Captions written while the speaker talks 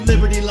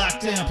Liberty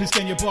lockdown, please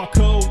scan your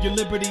barcode. Your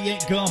liberty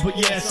ain't gone, but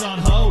yeah, it's on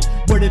hold.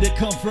 Where did it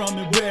come from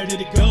and where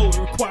did it go? It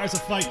requires a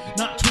fight,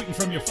 not tweeting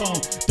from your phone.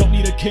 Don't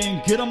need a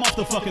king, get him off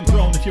the fucking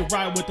throne. If you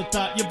ride with the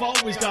thought, you've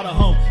always got a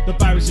home. The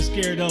virus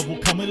you're scared of will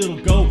come and it'll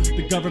go.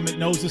 The government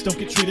knows this, don't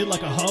get treated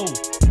like a hoe.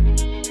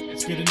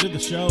 Let's get into the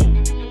show.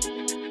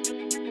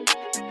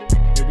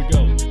 Here we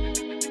go.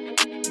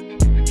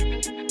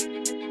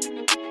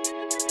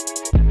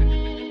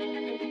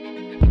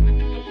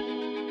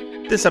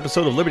 This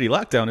episode of Liberty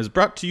Lockdown is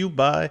brought to you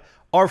by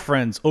our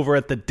friends over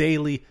at the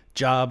Daily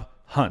Job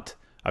Hunt.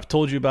 I've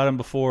told you about them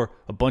before.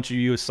 A bunch of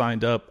you have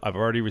signed up. I've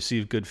already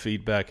received good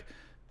feedback.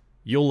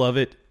 You'll love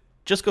it.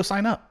 Just go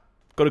sign up.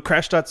 Go to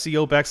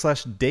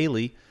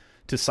crash.co/daily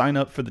to sign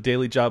up for the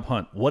Daily Job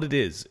Hunt. What it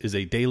is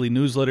a daily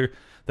newsletter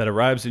that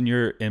arrives in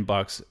your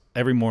inbox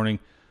every morning.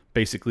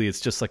 Basically,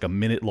 it's just like a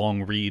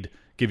minute-long read.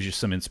 Gives you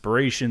some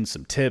inspiration,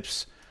 some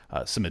tips,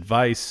 some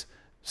advice.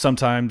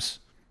 Sometimes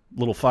a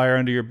little fire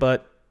under your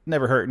butt.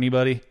 Never hurt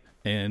anybody,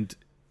 and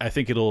I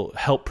think it'll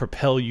help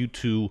propel you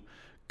to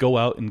go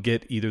out and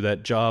get either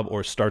that job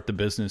or start the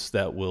business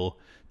that will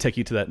take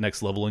you to that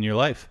next level in your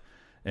life.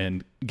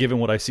 And given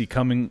what I see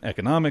coming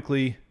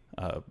economically,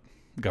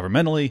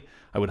 governmentally,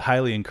 I would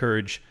highly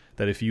encourage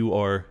that if you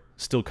are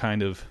still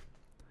kind of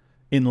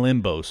in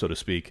limbo, so to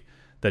speak,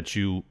 that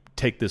you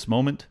take this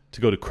moment to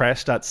go to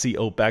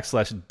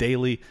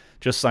crash.co/daily.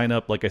 Just sign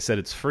up. Like I said,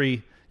 it's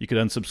free. You could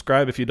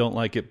unsubscribe if you don't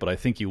like it, but I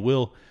think you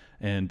will.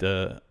 And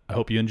I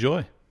hope you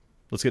enjoy.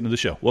 Let's get into the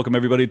show. Welcome,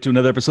 everybody, to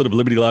another episode of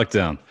Liberty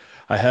Lockdown.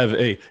 I have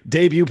a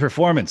debut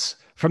performance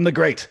from the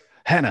great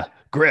Hannah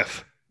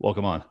Griff.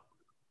 Welcome on.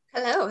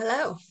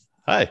 Hello.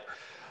 Hi.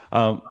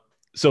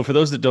 So for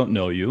those that don't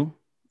know you,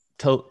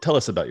 tell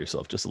us about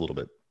yourself just a little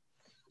bit.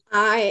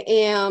 I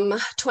am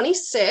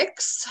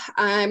 26.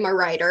 I'm a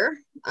writer,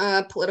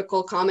 a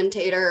political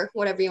commentator,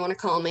 whatever you want to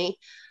call me.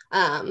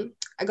 I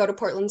go to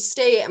Portland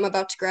State. I'm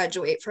about to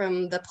graduate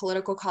from the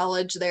political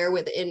college there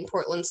within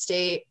Portland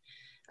State.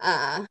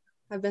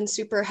 I've been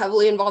super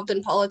heavily involved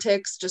in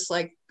politics, just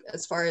like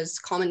as far as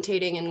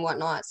commentating and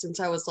whatnot, since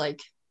I was like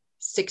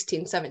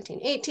 16, 17,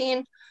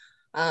 18.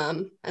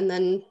 And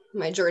then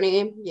my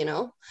journey,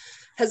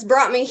 has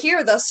brought me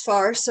here thus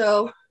far.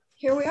 So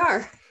here we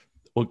are.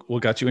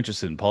 What got you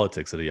interested in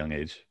politics at a young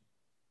age?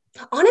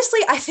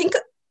 Honestly, I think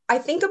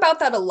about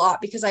that a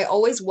lot because I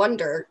always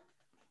wonder.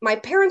 My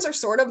parents are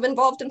sort of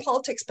involved in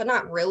politics, but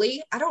not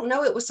really. I don't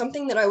know. It was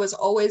something that I was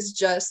always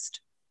just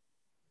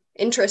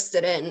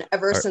interested in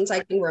since I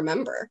can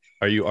remember.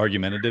 Are you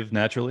argumentative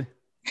naturally?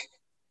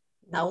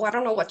 No, I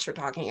don't know what you're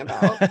talking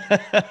about.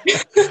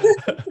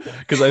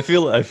 Because I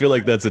feel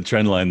like that's a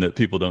trend line that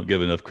people don't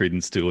give enough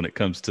credence to when it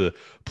comes to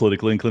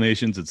political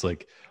inclinations. It's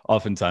like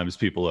oftentimes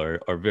people are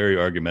very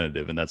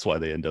argumentative, and that's why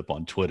they end up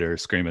on Twitter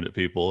screaming at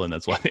people, and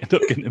that's why they end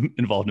up getting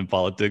involved in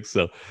politics.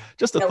 So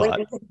just a thought.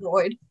 Into the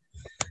void.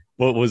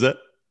 What was that?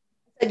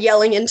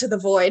 Yelling into the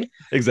void.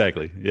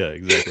 Exactly. Yeah,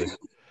 exactly.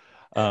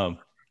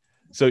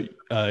 So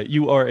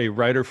you are a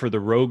writer for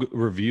the Rogue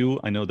Review.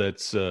 I know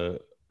that's a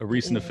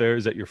recent affair.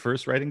 Is that your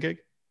first writing gig?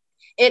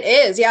 It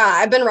is. Yeah.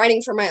 I've been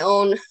writing for my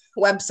own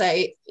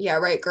website. Yeah.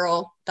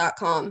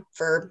 Writegirl.com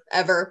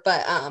forever.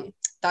 But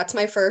that's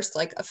my first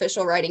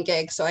official writing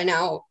gig. So I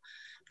now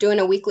doing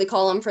a weekly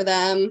column for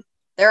them.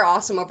 They're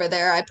awesome over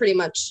there. I pretty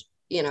much,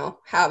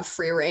 have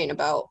free reign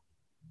about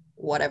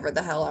whatever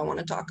the hell I want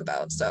to talk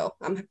about. So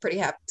I'm pretty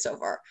happy so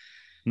far.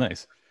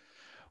 Nice.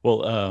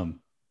 Well,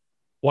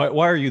 why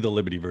are you the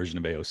Liberty version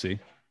of AOC?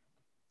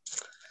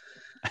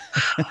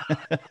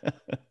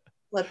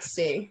 Let's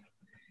see.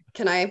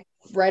 Can I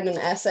write an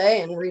essay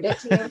and read it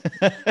to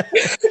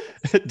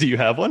you? Do you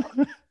have one?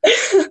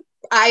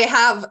 I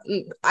have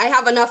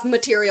enough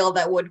material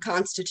that would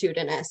constitute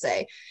an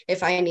essay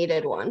if I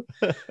needed one.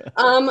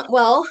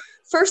 Well,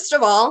 first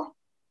of all,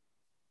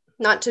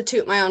 not to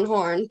toot my own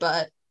horn,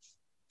 but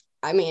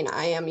I mean,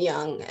 I am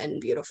young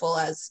and beautiful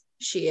as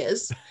she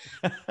is.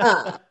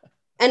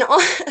 And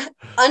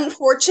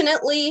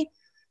unfortunately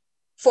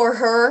for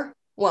her,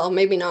 well,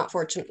 maybe not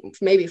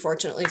maybe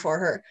fortunately for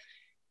her,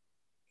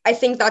 I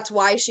think that's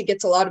why she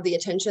gets a lot of the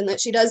attention that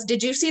she does.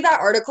 Did you see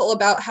that article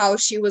about how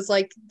she was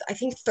I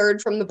think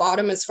third from the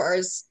bottom as far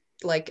as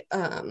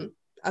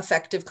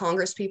effective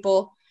Congress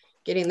people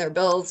getting their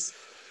bills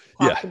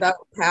talked about,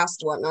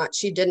 passed, whatnot?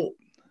 She didn't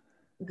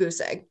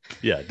goose egg.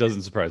 Yeah, it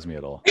doesn't surprise me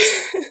at all.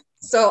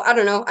 So I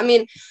don't know. I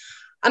mean,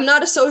 I'm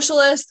not a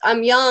socialist.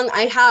 I'm young.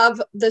 I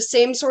have the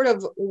same sort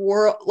of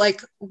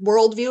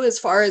worldview as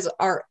far as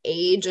our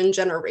age and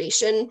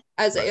generation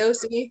as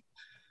AOC.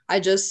 I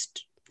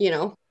just,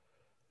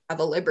 have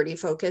a liberty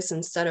focus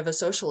instead of a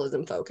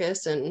socialism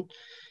focus. And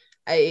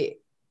I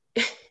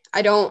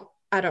don't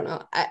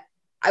know.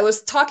 I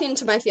was talking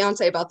to my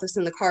fiance about this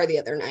in the car the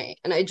other night,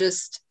 and I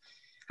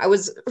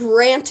was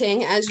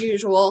ranting as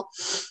usual.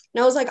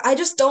 And I was like, I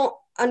just don't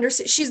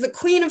understand. She's the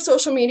queen of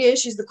social media.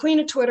 She's the queen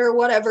of Twitter,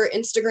 whatever,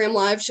 Instagram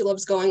Live. She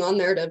loves going on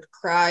there to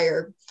cry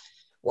or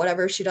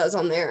whatever she does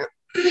on there.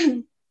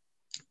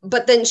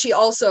 But then she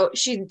also,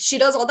 she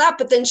does all that,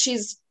 but then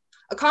she's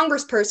a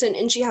congressperson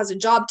and she has a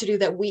job to do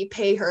that we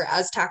pay her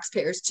as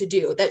taxpayers to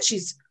do, that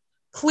she's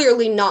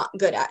clearly not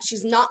good at.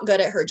 She's not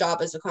good at her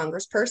job as a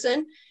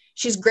congressperson.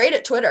 She's great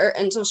at Twitter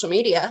and social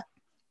media.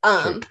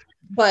 Sure.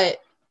 But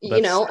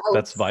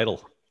that's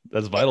vital.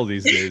 That's vital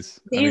these days.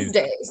 These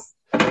days.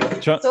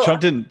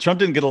 Trump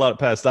didn't get a lot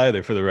passed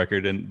either, for the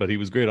record, but he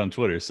was great on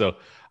Twitter. So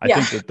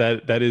I think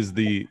that is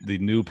the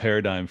new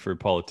paradigm for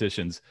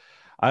politicians.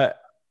 I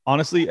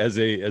honestly, as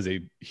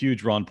a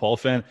huge Ron Paul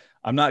fan,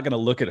 I'm not going to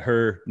look at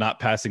her not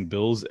passing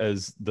bills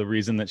as the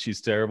reason that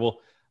she's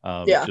terrible.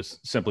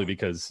 Just simply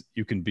because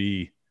you can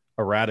be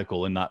a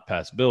radical and not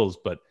pass bills.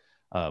 But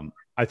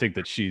I think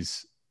that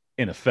she's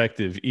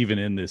ineffective even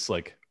in this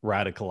like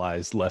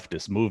radicalized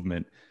leftist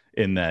movement,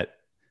 in that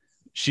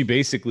she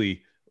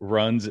basically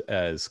runs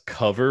as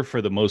cover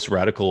for the most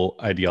radical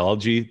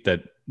ideology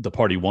that the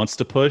party wants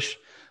to push,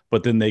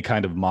 but then they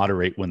kind of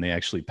moderate when they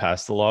actually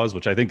pass the laws,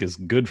 which I think is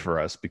good for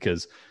us,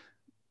 because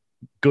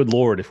good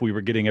Lord, if we were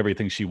getting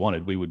everything she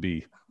wanted, we would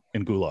be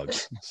in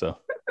gulags. So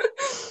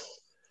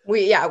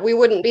we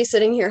wouldn't be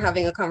sitting here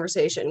having a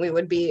conversation. We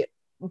would be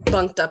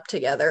bunked up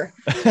together.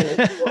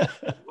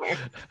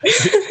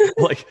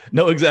 Like,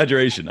 no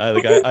exaggeration.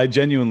 I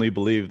genuinely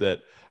believe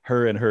that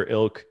her and her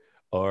ilk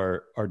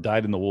are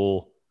dyed in the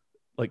wool,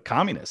 like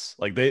communists.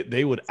 Like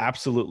they would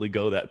absolutely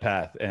go that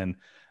path. And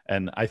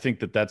I think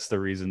that that's the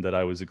reason that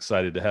I was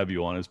excited to have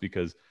you on, is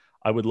because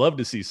I would love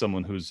to see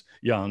someone who's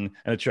young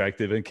and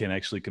attractive and can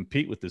actually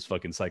compete with this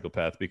fucking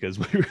psychopath, because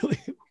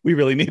we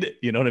really need it.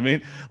 You know what I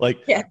mean? Like,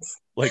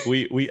 yes. Like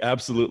we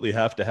absolutely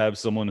have to have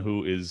someone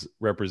who is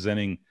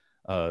representing.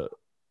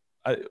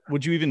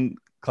 Would you even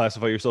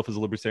classify yourself as a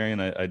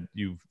libertarian?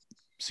 You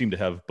seem to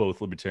have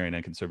both libertarian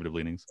and conservative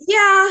leanings.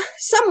 Yeah,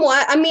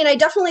 somewhat. I mean, I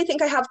definitely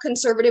think I have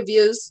conservative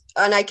views,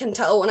 and I can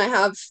tell when I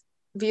have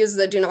views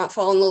that do not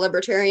fall in the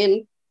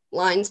libertarian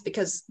lines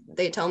because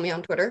they tell me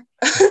on Twitter.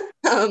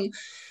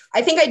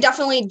 I think I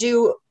definitely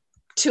do,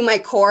 to my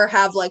core,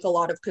 have like a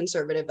lot of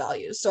conservative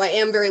values. So I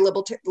am very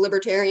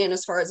libertarian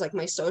as far as like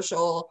my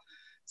social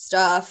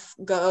stuff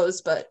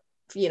goes, but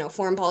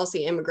foreign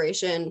policy,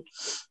 immigration,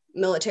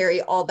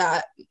 military, all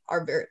that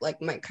are very,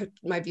 like,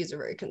 my views are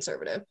very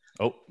conservative.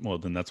 Oh, well,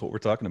 then that's what we're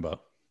talking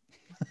about.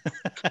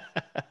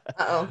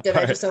 Did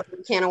I just open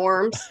a can of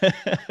worms?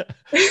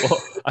 Well,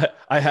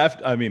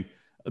 I mean,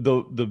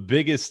 the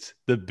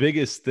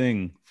biggest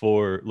thing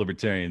for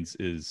libertarians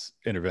is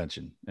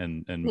intervention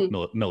and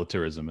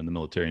militarism and the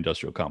military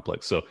industrial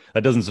complex. So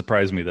that doesn't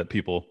surprise me that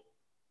people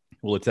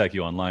will attack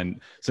you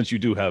online, since you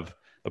do have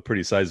a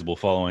pretty sizable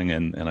following,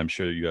 and I'm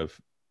sure you have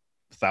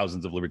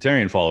thousands of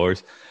libertarian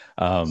followers,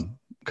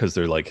 because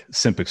they're like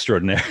simp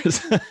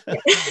extraordinaires.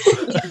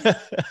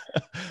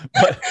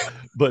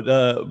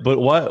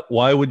 but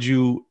why would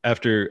you,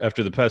 after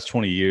the past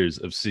 20 years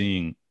of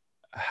seeing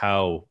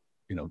how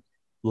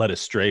led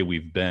astray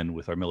we've been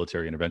with our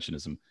military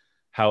interventionism,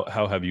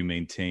 how have you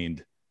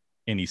maintained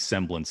any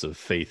semblance of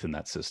faith in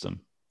that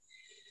system?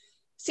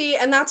 See,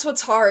 and that's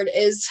what's hard,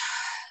 is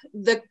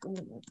the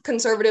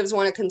conservatives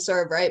want to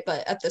conserve, right?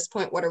 But at this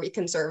point, what are we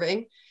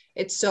conserving?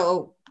 It's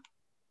so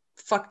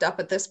fucked up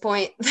at this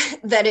point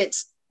that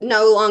it's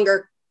no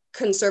longer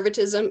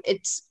conservatism.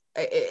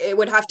 It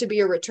would have to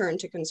be a return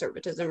to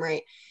conservatism,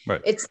 right?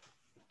 It's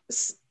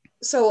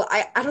so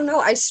I don't know.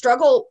 I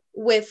struggle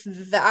with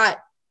that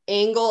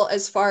angle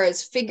as far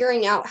as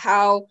figuring out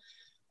how,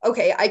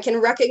 okay, I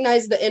can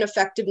recognize the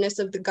ineffectiveness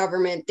of the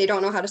government. They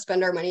don't know how to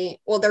spend our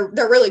money. Well, they're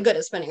really good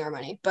at spending our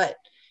money, but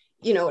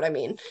you know what I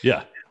mean?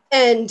 Yeah.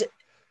 And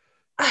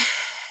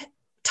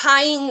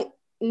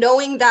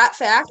knowing that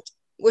fact,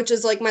 which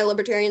is like my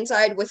libertarian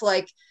side, with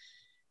like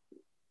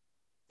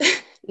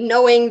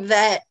knowing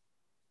that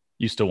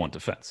you still want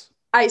defense.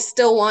 I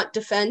still want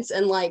defense,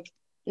 and like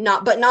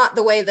not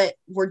the way that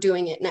we're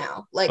doing it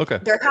now. Like, okay,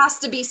 there has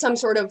to be some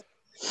sort of,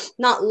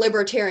 not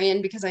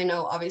libertarian, because I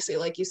know obviously,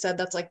 like you said,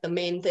 that's like the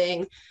main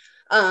thing.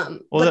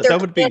 Well, that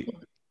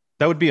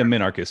would be a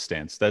minarchist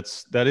stance.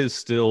 That is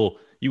still,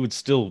 you would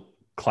still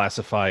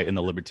classify in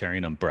the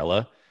libertarian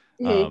umbrella.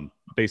 Mm-hmm.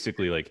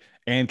 Basically, like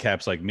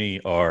ANCAPs like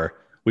me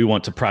we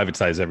want to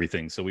privatize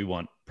everything. So we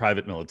want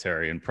private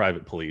military and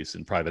private police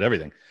and private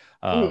everything.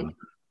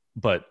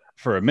 But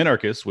for a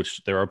minarchist,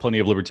 which there are plenty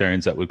of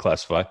libertarians that would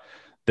classify,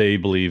 they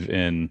believe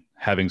in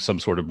having some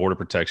sort of border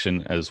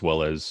protection as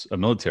well as a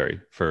military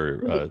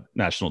for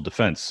national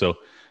defense. So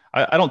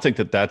I don't think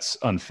that that's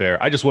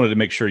unfair. I just wanted to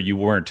make sure you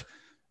weren't,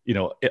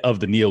 of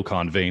the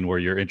neocon vein where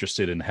you're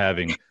interested in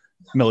having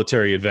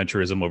military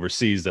adventurism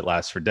overseas that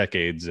lasts for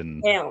decades.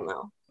 And hell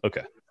no.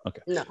 Okay.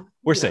 No.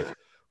 We're safe.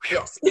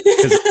 Yes.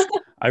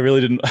 I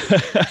really didn't.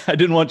 I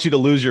didn't want you to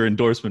lose your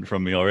endorsement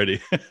from me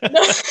already.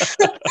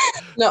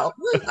 No,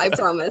 I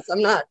promise.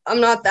 I'm not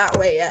that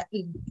way yet.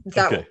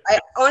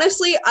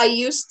 I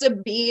used to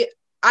be.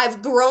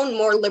 I've grown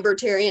more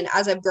libertarian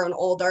as I've grown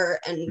older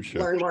and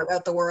learned more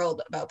about the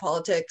world, about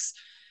politics,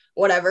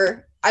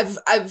 whatever. I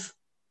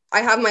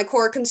have my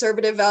core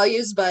conservative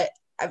values, but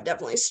I've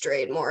definitely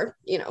strayed more,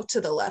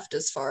 to the left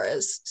as far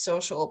as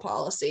social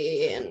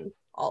policy and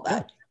all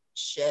that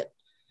shit.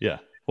 Yeah.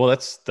 Well,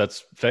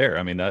 that's fair.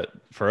 I mean, that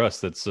for us,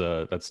 that's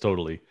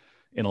totally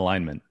in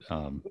alignment.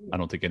 I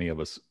don't think any of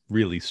us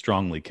really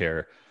strongly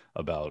care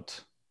about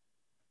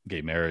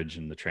gay marriage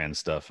and the trans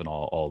stuff and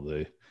all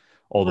the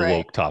Right.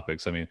 woke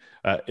topics. I mean,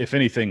 if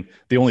anything,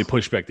 the only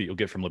pushback that you'll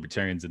get from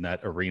libertarians in that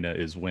arena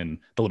is when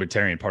the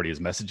Libertarian Party is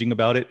messaging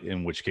about it,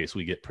 in which case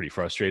we get pretty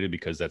frustrated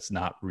because that's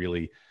not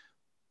really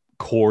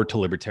core to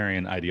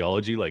libertarian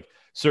ideology. Like,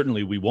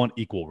 certainly we want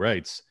equal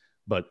rights,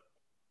 but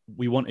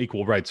we want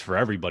equal rights for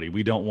everybody.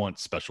 We don't want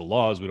special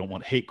laws. We don't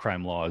want hate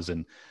crime laws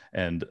and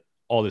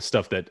all this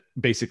stuff that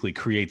basically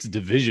creates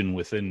division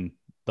within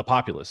the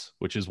populace,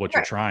 which is what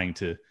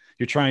Right.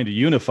 you're trying to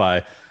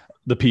unify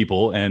the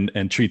people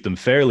and treat them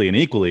fairly and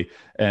equally.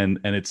 And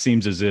it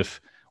seems as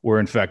if we're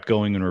in fact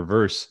going in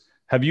reverse.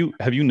 Have you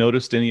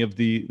noticed any of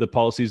the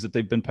policies that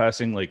they've been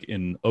passing? Like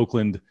in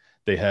Oakland,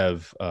 they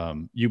have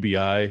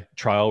UBI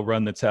trial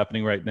run that's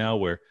happening right now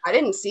where, I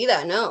didn't see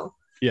that. No.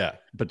 yeah,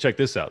 but check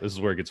this out. This is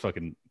where it gets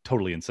fucking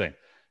totally insane.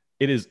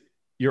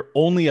 You're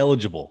only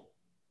eligible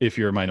if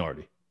you're a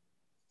minority.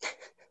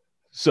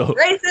 So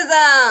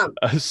Racism.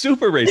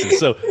 super racist.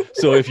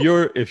 So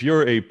if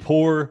you're a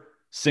poor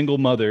single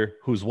mother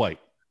who's white,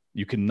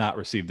 you cannot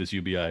receive this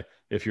UBI.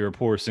 If you're a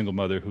poor single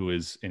mother who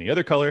is any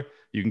other color,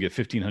 you can get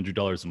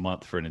 $1,500 a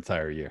month for an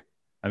entire year.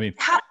 I mean,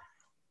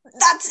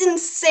 That's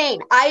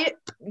insane.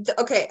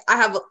 Okay,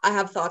 I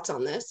have thoughts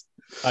on this.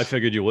 I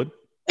figured you would.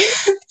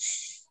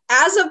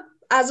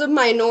 As a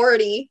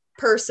minority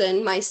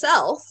person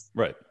myself,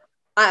 Right.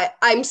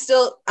 I'm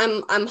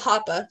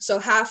Hapa, so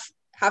half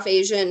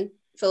Asian,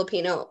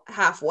 Filipino,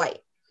 half white.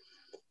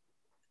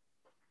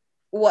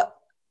 What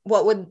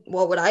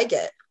would I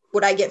get?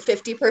 Would I get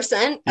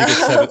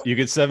 50%? You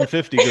get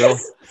 750, girl.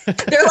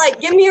 They're like,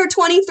 give me your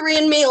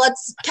 23andMe.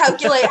 Let's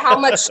calculate how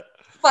much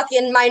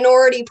fucking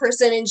minority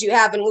percentage you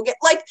have, and we'll get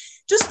like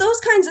just those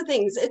kinds of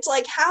things. It's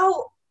like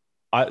how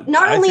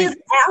not only is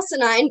it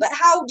asinine, but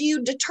how do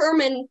you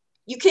determine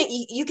you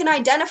can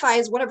identify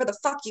as whatever the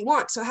fuck you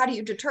want. So how do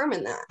you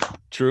determine that?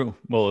 True.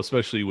 Well,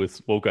 especially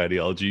with woke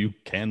ideology, you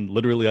can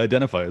literally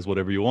identify as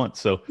whatever you want.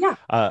 So Yeah.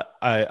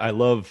 I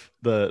love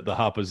the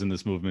Hoppas in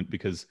this movement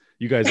because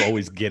you guys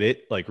always get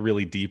it like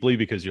really deeply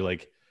because you're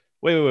like,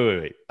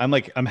 wait.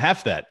 I'm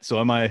half that. So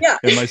am I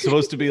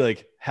supposed to be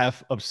like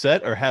half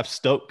upset or half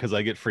stoked because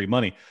I get free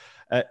money?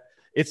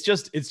 It's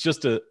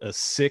just a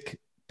sick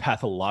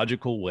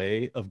pathological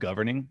way of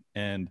governing.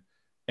 And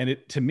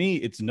it, to me,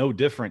 it's no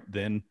different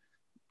than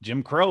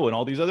Jim Crow and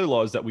all these other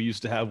laws that we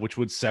used to have, which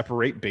would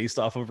separate based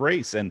off of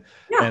race. And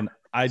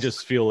I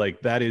just feel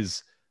like that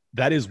is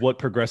what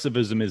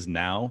progressivism is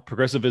now.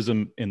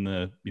 Progressivism in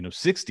the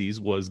 60s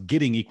was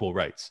getting equal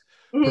rights.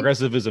 Mm-hmm.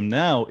 Progressivism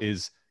now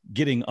is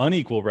getting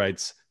unequal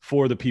rights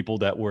for the people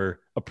that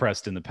were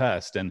oppressed in the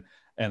past. And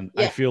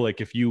I feel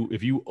like if you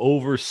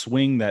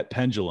overswing that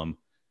pendulum,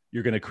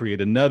 you're going to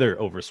create another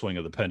overswing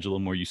of the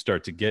pendulum where you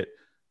start to get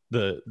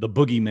the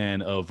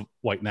boogeyman of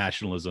white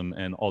nationalism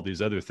and all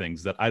these other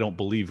things that I don't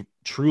believe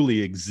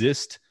truly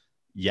exist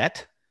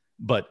yet.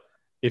 But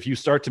if you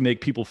start to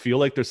make people feel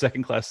like they're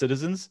second-class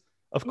citizens,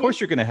 of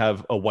course you're going to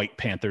have a White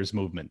Panthers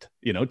movement,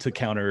 to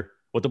counter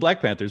what the Black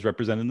Panthers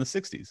represented in the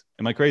 60s.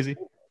 Am I crazy?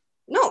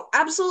 No,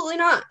 absolutely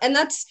not. And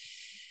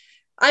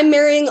I'm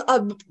marrying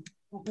a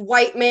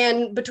white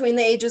man between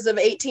the ages of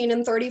 18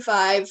 and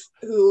 35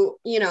 who,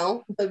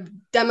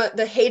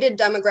 the hated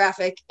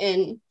demographic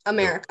in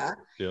America.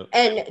 Yeah.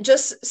 And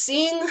just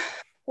seeing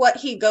what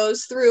he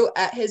goes through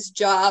at his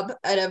job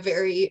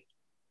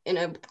in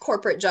a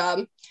corporate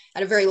job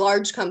at a very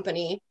large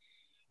company,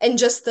 and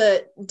just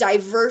the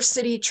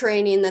diversity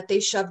training that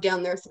they shove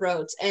down their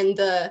throats, and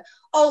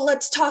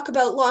let's talk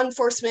about law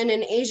enforcement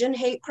and Asian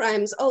hate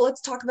crimes. Oh, let's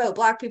talk about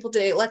Black people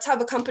today. Let's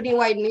have a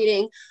company-wide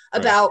meeting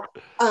about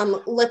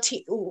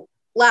Latinx.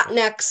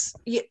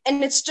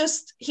 And it's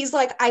just, he's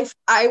like,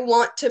 I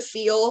want to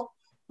feel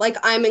like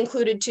I'm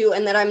included too,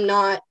 and that I'm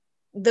not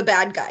the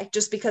bad guy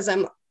just because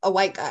I'm a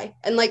white guy.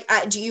 And like,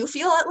 do you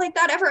feel it like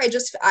that ever?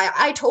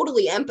 I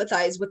totally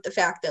empathize with the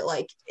fact that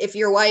like, if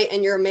you're white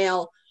and you're a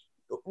male,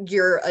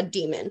 you're a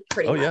demon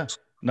pretty much. Yeah.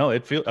 No,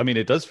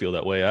 it does feel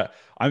that way.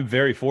 I'm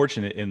very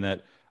fortunate in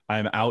that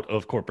I'm out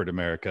of corporate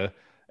America.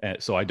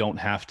 So I don't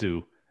have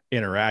to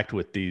interact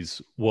with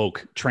these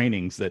woke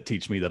trainings that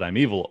teach me that I'm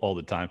evil all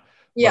the time.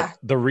 Yeah.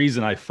 But the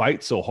reason I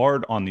fight so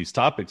hard on these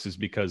topics is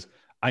because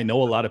I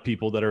know a lot of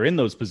people that are in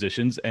those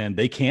positions and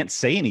they can't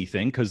say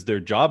anything because their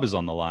job is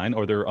on the line,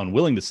 or they're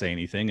unwilling to say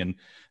anything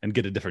and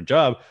get a different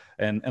job.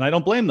 And I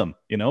don't blame them,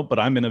 but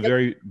I'm in a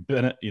very,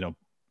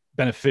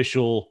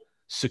 beneficial,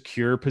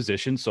 secure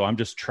position. So I'm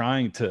just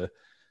trying to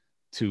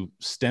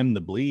stem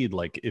the bleed.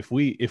 Like if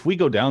we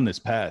go down this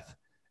path,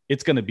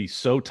 it's going to be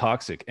so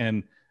toxic.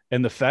 And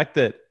the fact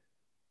that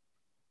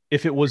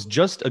if it was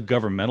just a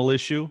governmental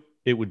issue,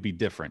 it would be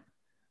different.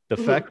 The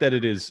fact that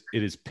it is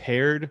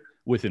paired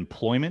with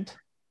employment.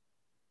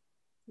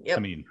 Yep.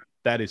 I mean,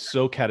 that is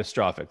so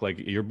catastrophic. Like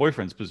your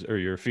boyfriend's or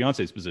your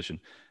fiance's position.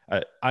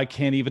 I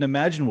can't even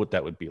imagine what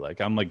that would be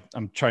like. I'm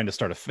trying to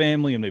start a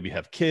family and maybe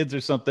have kids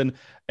or something.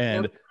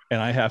 And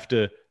I have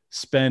to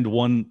spend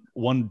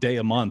one day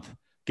a month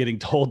getting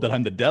told that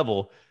I'm the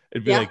devil,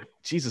 it'd be like,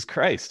 Jesus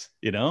Christ,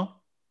 you know?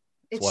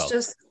 It's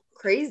just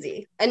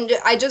crazy. And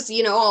I just,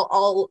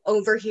 I'll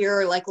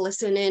overhear, like,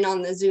 listen in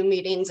on the Zoom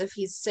meetings if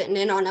he's sitting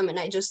in on them, and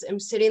I just am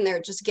sitting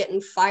there just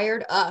getting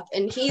fired up.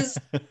 And he's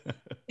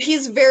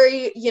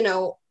very,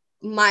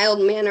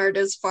 mild mannered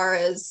as far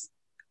as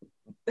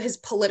his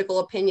political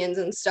opinions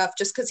and stuff,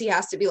 just because he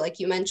has to be, like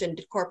you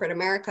mentioned, corporate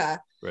America.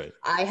 Right.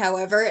 I,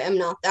 however, am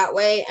not that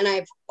way. And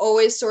I've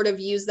always sort of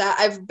used that.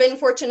 I've been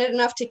fortunate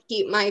enough to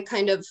keep my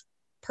kind of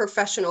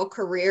professional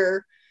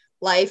career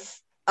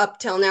life up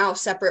till now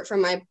separate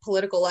from my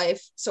political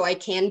life. So I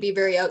can be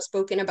very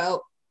outspoken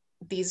about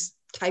these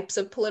types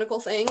of political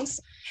things.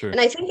 Sure.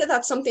 And I think that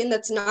that's something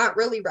that's not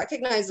really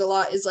recognized a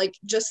lot, is like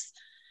just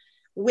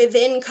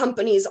within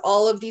companies,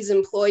 all of these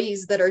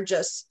employees that are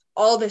just,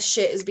 all this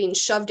shit is being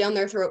shoved down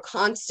their throat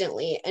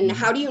constantly. And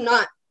how do you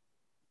not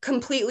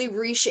completely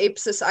reshape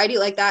society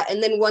like that?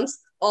 And then once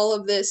all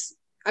of this,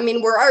 I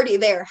mean, we're already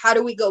there. How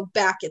do we go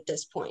back at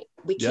this point?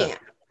 We can't.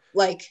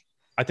 Like,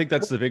 I think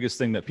that's the biggest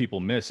thing that people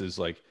miss is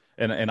like,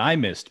 and I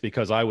missed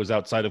because I was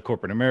outside of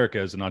corporate America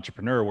as an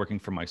entrepreneur working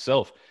for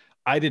myself.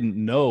 I didn't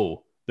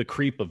know the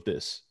creep of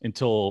this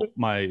until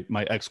my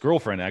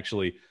ex-girlfriend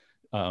actually,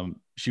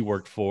 she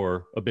worked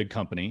for a big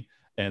company,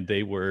 and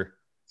they were,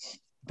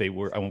 I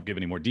won't give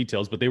any more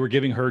details, but they were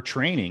giving her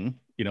training,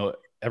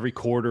 every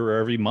quarter or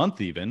every month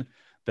even,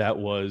 that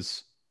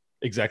was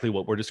exactly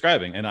what we're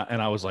describing. And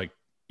I was like,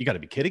 you got to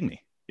be kidding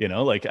me.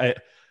 Like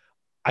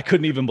I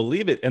couldn't even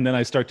believe it. And then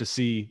I start to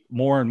see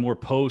more and more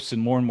posts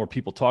and more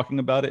people talking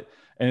about it.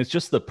 And it's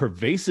just the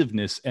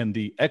pervasiveness and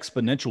the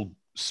exponential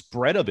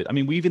spread of it. I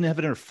mean, we even have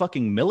it in our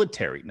fucking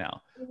military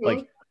now.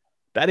 Like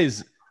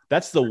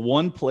that's the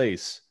one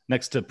place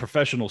next to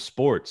professional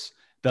sports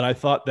that I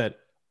thought that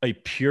a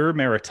pure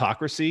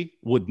meritocracy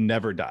would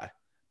never die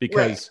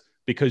because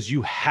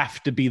you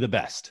have to be the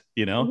best,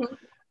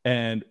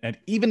 And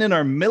even in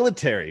our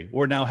military,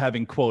 we're now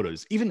having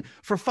quotas. Even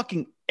for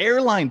fucking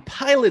airline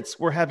pilots,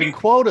 we're having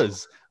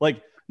quotas.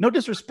 Like, no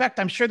disrespect,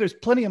 I'm sure there's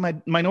plenty of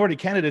minority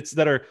candidates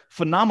that are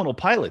phenomenal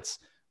pilots,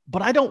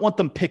 but I don't want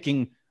them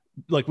picking,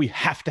 like, we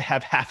have to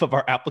have half of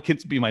our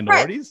applicants be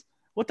minorities.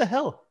 Right. What the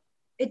hell?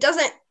 It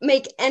doesn't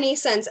make any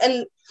sense.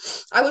 And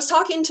I was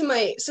talking to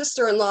my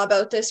sister-in-law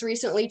about this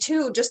recently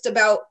too, just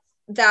about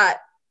that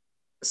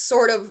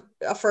sort of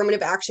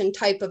affirmative action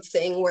type of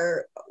thing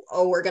where,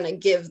 we're going to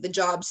give the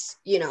jobs,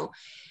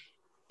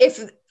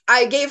 if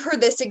I gave her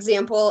this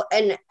example,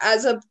 and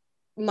as a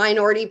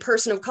minority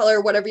person of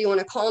color, whatever you want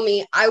to call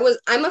me,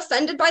 I'm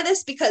offended by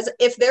this, because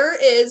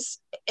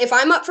if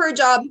I'm up for a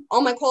job,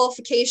 all my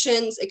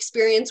qualifications,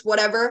 experience,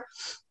 whatever,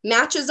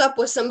 matches up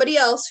with somebody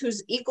else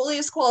who's equally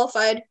as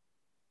qualified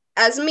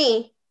as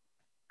me,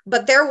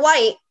 but they're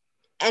white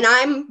and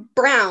I'm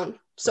brown,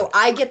 so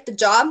I get the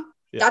job.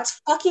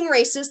 That's fucking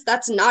racist.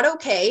 That's not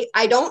okay.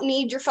 I don't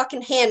need your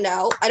fucking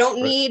handout. I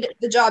don't need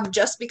the job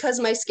just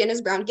because my skin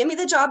is brown. Give me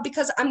the job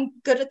because I'm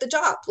good at the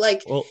job.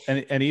 Like, well,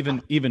 and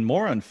even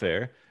more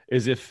unfair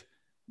is if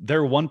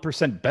they're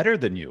 1% better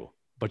than you,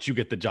 but you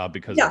get the job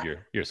because of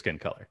your skin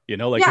color.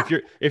 Like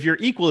if you're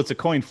equal, it's a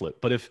coin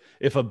flip. But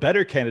if a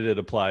better candidate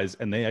applies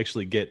and they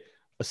actually get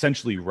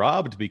essentially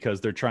robbed because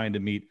they're trying to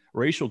meet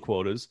racial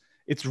quotas,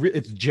 it's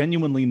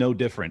genuinely no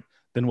different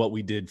than what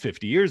we did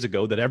 50 years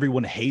ago, that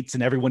everyone hates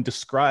and everyone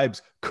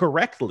describes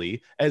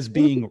correctly as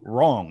being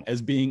wrong,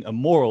 as being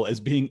immoral, as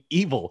being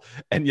evil.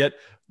 And yet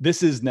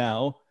this is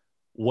now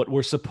what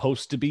we're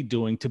supposed to be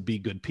doing to be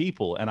good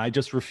people. And I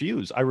just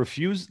refuse. I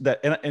refuse that.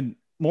 And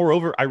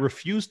moreover, I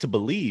refuse to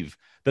believe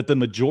that the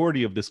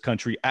majority of this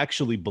country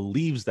actually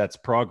believes that's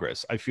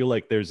progress. I feel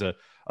like there's a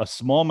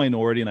small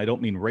minority, and I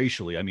don't mean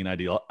racially, I mean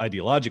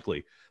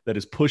ideologically, that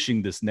is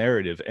pushing this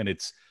narrative. And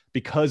it's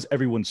because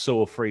everyone's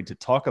so afraid to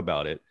talk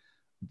about it,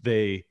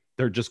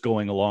 they're just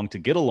going along to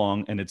get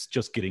along, and it's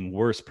just getting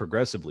worse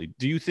progressively.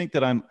 Do you think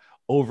that I'm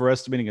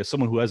overestimating, as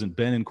someone who hasn't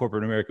been in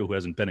corporate America, who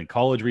hasn't been in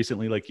college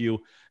recently like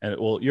you, and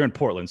well, you're in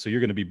Portland, so you're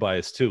going to be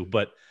biased too,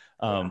 but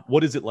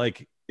what is it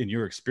like in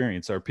your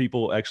experience? Are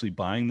people actually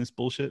buying this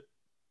bullshit?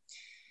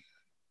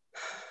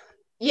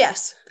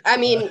 Yes. I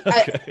mean,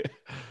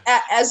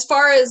 as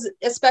far as,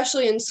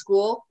 especially in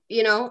school,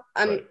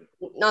 I'm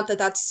not that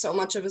that's so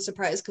much of a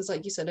surprise, because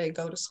like you said, I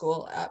go to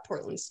school at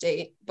Portland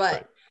State,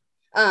 but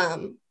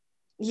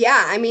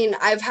I mean,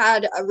 I've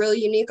had a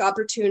really unique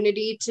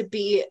opportunity to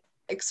be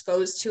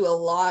exposed to a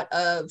lot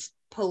of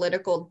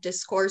political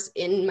discourse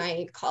in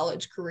my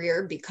college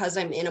career because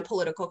I'm in a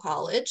political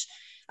college.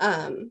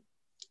 And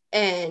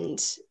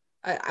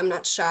I'm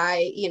not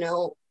shy,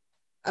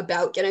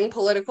 about getting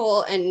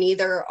political, and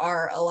neither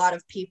are a lot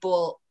of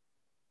people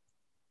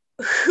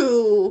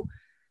who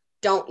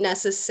don't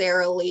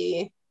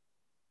necessarily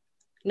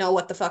know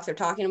what the fuck they're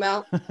talking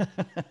about.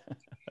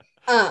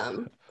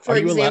 Are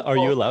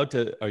you allowed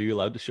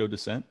to show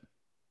dissent?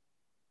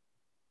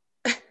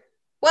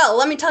 Well,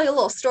 let me tell you a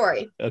little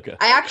story. Okay.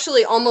 I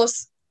actually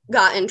almost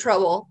got in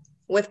trouble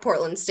with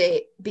Portland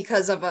State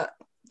because of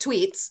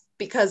tweets,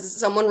 because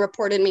someone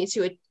reported me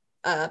to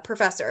a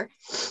professor.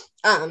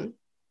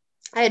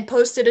 I had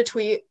posted a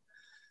tweet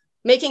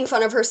making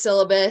fun of her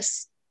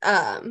syllabus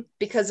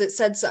because it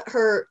said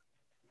her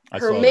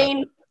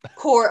main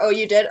core. Oh,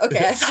 you did?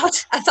 Okay, I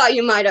thought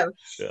you might have.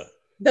 Yeah.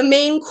 The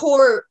main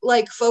core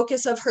like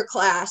focus of her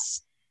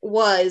class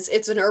was,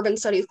 it's an urban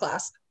studies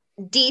class,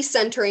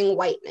 decentering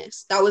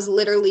whiteness. That was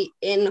literally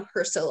in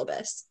her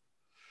syllabus.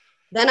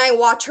 Then I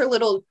watch her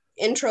little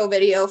intro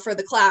video for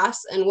the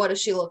class, and what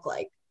does she look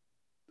like?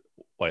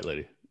 White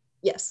lady.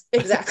 Yes,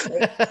 exactly.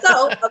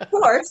 So, of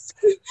course,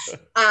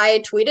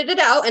 I tweeted it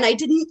out, and I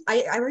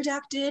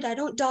redacted, I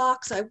don't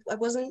dox, I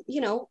wasn't,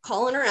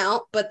 calling her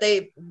out, but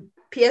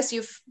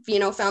PSU,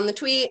 found the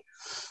tweet.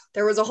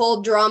 There was a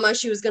whole drama.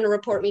 She was going to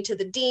report me to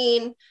the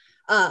dean,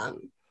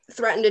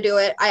 threatened to do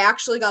it. I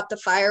actually got the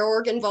fire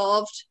org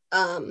involved.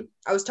 I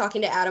was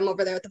talking to Adam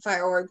over there at the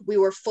fire org. We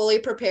were fully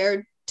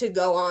prepared to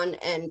go on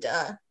and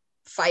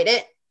fight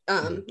it,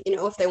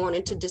 if they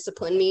wanted to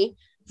discipline me.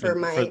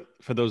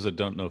 For those that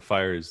don't know,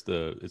 FIRE is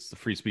it's the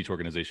free speech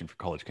organization for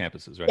college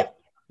campuses, right?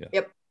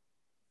 Yep.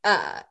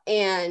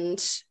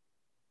 And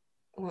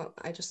well,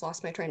 I just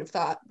lost my train of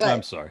thought. But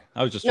I'm sorry.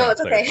 I was just no,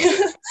 it's okay.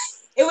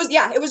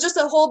 It was just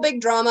a whole big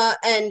drama,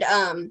 and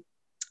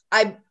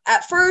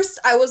at first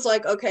I was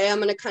like, okay, I'm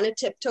gonna kind of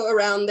tiptoe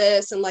around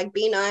this and like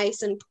be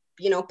nice and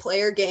play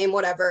her game,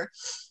 whatever.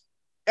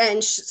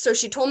 And so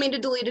she told me to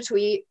delete a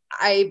tweet.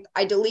 I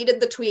deleted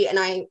the tweet, and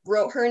I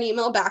wrote her an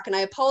email back, and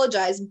I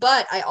apologized,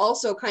 but I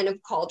also kind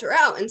of called her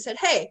out and said,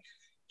 hey,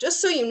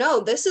 just so you know,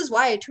 this is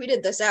why I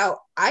tweeted this out.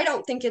 I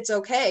don't think it's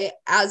okay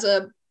as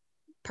a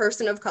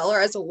person of color,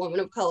 as a woman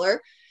of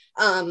color,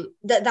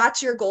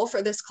 that's your goal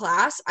for this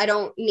class. I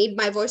don't need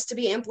my voice to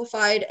be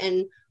amplified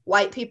and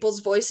white people's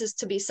voices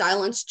to be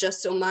silenced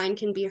just so mine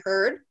can be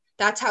heard.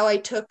 That's how I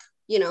took,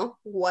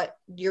 what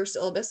your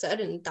syllabus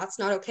said, and that's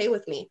not okay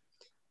with me.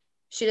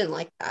 She didn't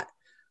like that.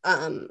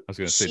 I was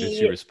going to say, did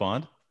she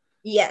respond?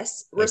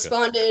 Yes, okay.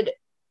 Responded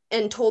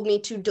and told me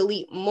to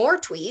delete more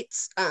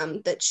tweets,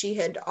 that she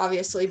had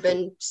obviously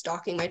been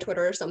stalking my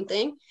Twitter or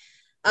something.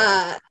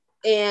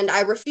 And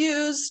I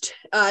refused,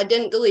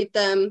 didn't delete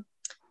them,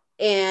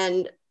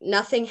 and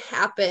nothing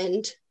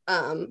happened.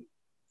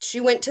 She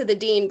went to the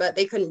dean, but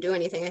they couldn't do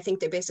anything. I think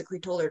they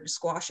basically told her to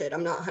squash it.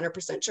 I'm not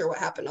 100% sure what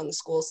happened on the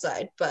school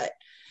side, but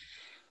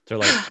they're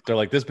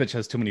like, this bitch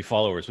has too many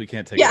followers. We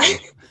can't take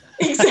it.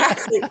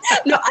 Exactly.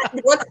 No,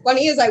 what's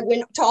funny is I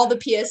went to all the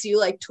PSU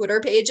like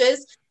Twitter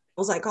pages.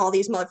 I was like, all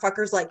these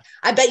motherfuckers, like,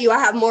 I bet you I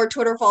have more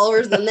Twitter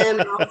followers than them.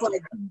 And I was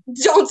like,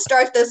 don't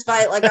start this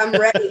fight. Like, I'm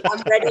ready.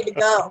 I'm ready to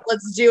go.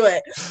 Let's do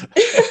it.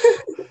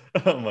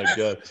 Oh my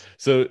God.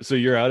 So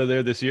you're out of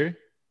there this year?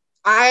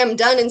 I am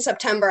done in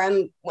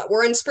September.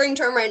 We're in spring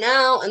term right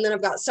now, and then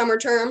I've got summer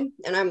term,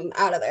 and I'm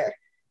out of there.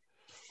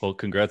 Well,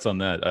 congrats on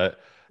that.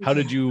 How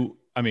did you,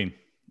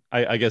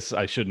 I guess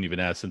I shouldn't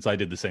even ask, since I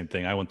did the same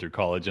thing. I went through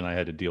college and I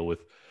had to deal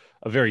with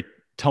a very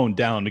toned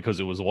down, because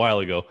it was a while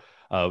ago,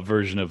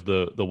 version of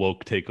the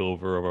woke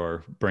takeover of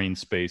our brain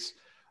space.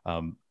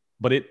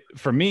 But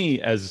for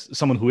me, as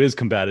someone who is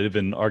combative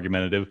and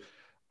argumentative,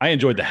 I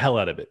enjoyed the hell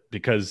out of it,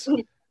 because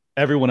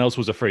everyone else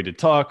was afraid to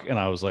talk. And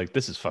I was like,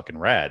 this is fucking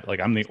rad.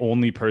 Like, I'm the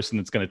only person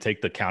that's going to take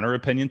the counter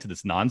opinion to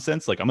this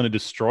nonsense. Like, I'm going to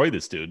destroy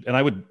this dude. And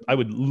I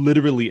would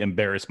literally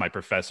embarrass my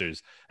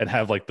professors and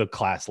have like the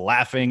class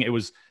laughing. It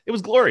was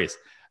glorious.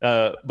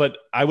 But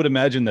I would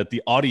imagine that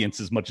the audience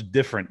is much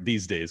different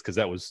these days, because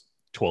that was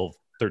 12,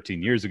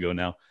 13 years ago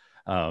now.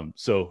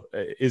 So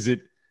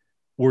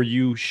were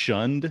you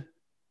shunned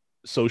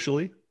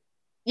socially?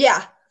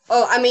 Yeah.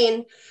 Oh,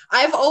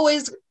 I've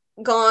always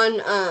gone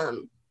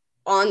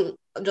on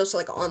just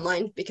like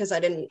online, because I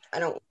don't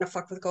want to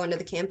fuck with going to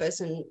the campus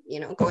and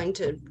going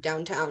to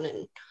downtown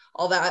and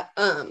all that.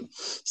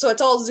 So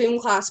it's all Zoom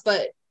class.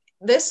 But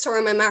this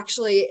term I'm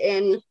actually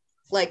in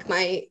like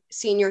my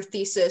senior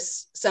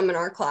thesis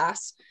seminar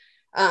class.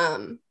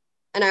 And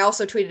I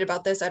also tweeted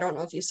about this. I don't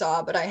know if you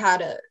saw, but I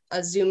had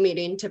a Zoom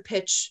meeting to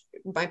pitch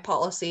my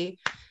policy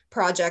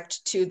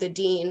project to the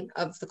dean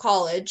of the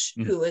college,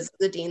 who is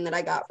the dean that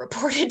I got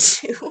reported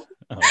to.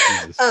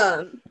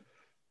 Oh,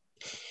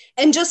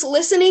 and just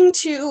listening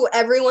to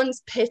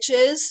everyone's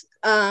pitches,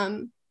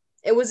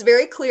 it was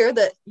very clear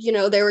that,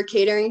 they were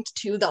catering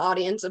to the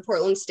audience of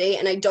Portland State.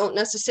 And I don't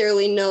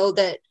necessarily know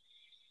that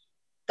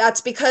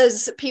that's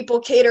because people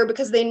cater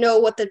because they know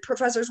what the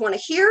professors want to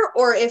hear,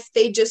 or if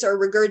they just are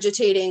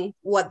regurgitating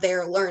what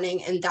they're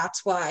learning. And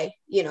that's why,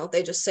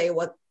 they just say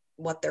what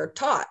they're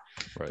taught,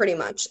 right, pretty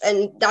much.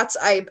 And that's,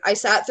 I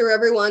sat through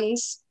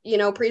everyone's,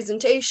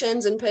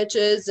 presentations and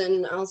pitches,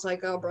 and I was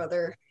like, oh,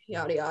 brother,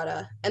 yada,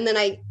 yada. And then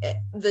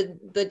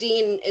the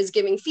dean is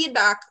giving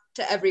feedback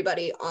to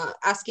everybody,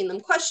 asking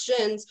them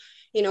questions,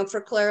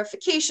 for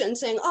clarification,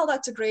 saying, oh,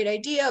 that's a great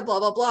idea, blah,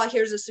 blah, blah.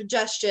 Here's a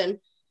suggestion.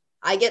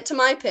 I get to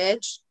my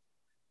pitch.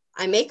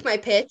 I make my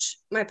pitch.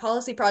 My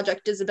policy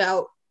project is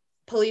about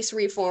police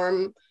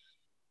reform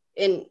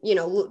in,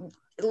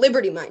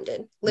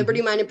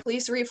 liberty-minded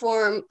police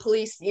reform,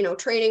 police,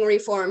 training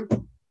reform,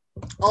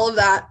 all of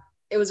that.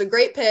 It was a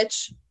great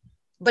pitch,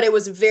 but it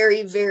was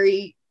very,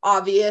 very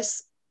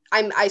obvious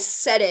I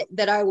said it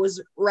that I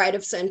was right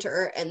of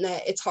center, and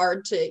that it's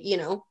hard to, you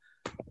know,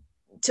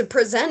 to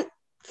present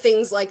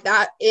things like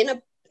that in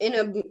a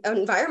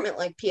environment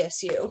like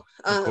PSU.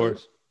 Of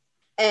course.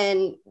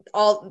 And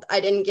I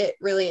didn't get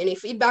really any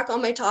feedback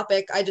on my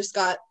topic. I just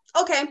got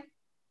okay,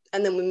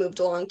 and then we moved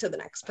along to the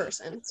next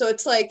person. So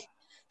it's like,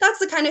 that's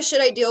the kind of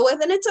shit I deal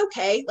with, and it's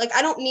okay. Like,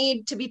 I don't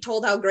need to be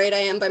told how great I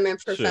am by my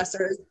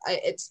professors. Sure.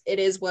 It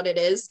is what it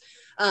is.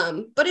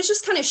 But it's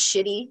just kind of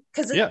shitty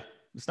because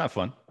it's not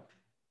fun.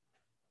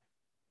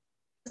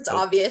 It's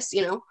obvious,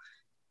 you know.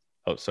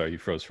 Oh, sorry, you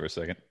froze for a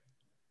second.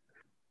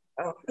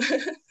 Oh.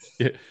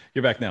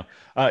 You're back now.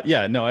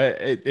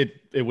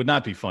 It would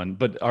not be fun.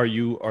 But are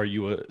you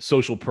a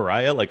social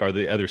pariah? Like, are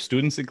the other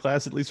students in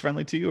class at least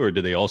friendly to you, or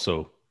do they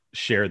also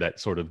share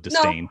that sort of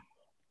disdain? No.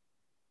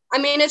 I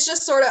mean, it's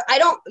just sort of,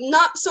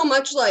 not so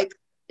much like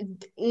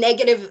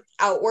negative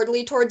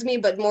outwardly towards me,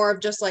 but more of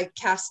just like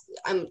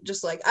I'm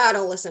just like, I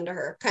don't listen to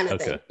her kind of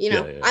thing. You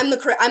know, I'm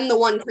the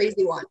one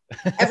crazy one.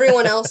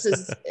 Everyone else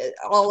is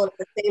all of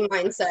the same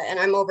mindset, and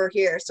I'm over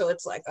here. So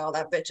it's like, oh,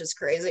 that bitch is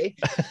crazy.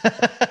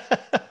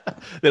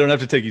 They don't have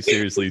to take you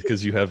seriously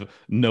because you have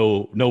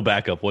no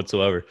backup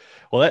whatsoever.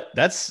 Well,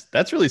 that's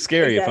really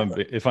scary.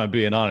 Exactly. if I'm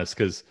being honest,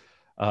 because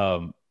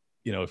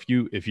you know,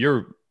 if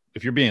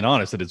you're being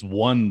honest, that it's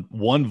one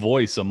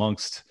voice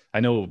amongst, I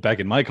know back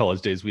in my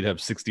college days, we'd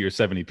have 60 or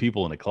 70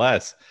 people in a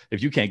class.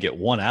 If you can't get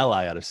one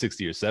ally out of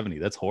 60 or 70,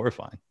 that's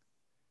horrifying.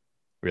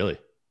 Really?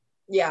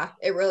 Yeah,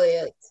 it really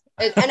is.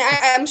 And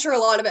I'm sure a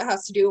lot of it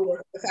has to do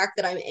with the fact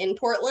that I'm in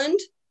Portland,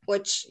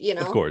 which, you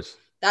know, of course,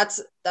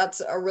 that's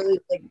a really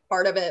big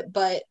part of it.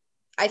 But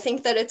I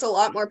think that it's a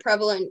lot more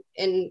prevalent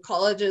in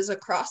colleges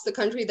across the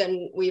country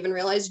than we even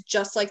realize,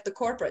 just like the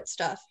corporate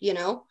stuff, you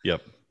know?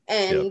 Yep.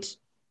 And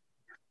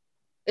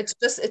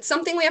it's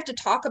something we have to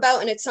talk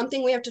about, and it's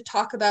something we have to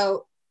talk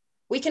about.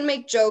 We can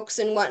make jokes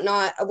and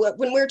whatnot.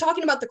 When we were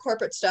talking about the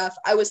corporate stuff,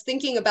 I was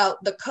thinking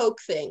about the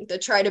Coke thing, the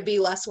try to be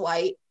less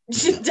white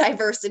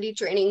diversity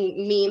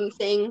training meme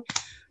thing.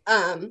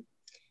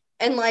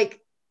 And like,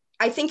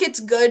 I think it's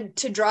good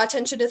to draw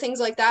attention to things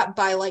like that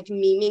by like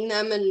memeing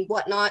them and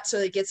whatnot, so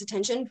it gets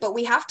attention, but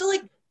we have to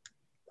like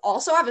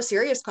also have a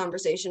serious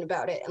conversation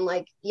about it. And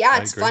like,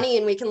 it's funny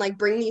and we can like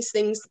bring these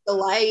things to the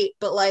light,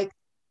 but like,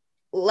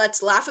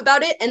 let's laugh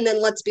about it, and then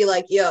let's be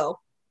like, yo,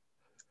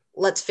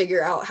 let's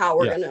figure out how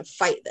we're going to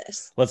fight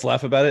this. Let's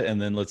laugh about it,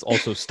 and then let's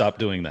also stop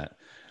doing that.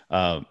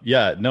 I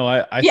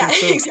think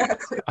so.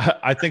 Exactly.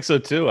 I think so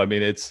too. I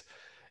mean,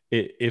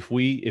 if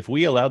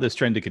we allow this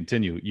trend to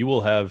continue, you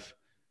will have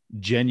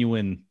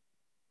genuine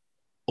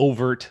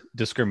overt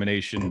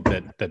discrimination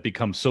that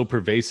becomes so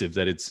pervasive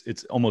that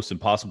it's almost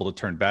impossible to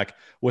turn back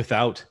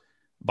without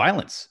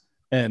violence.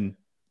 And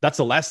that's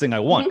the last thing I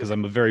want, because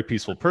I'm a very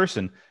peaceful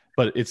person.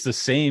 But it's the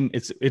same.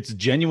 It's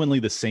genuinely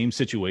the same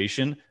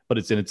situation, but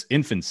it's in its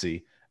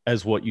infancy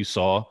as what you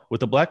saw with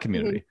the Black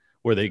community,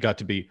 where they got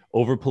to be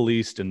over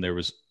policed and there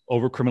was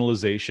over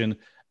criminalization,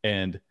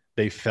 and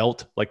they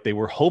felt like they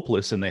were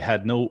hopeless and they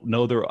had no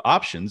other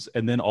options.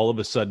 And then all of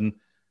a sudden,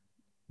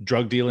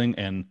 drug dealing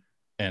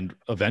and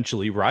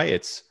eventually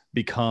riots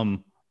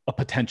become a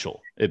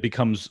potential. It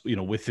becomes, you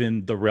know,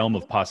 within the realm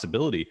of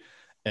possibility.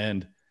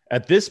 And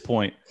at this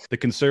point, the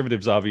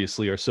conservatives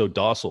obviously are so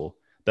docile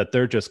that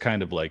they're just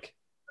kind of like,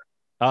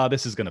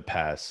 this is going to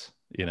pass,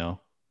 you know?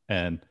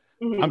 And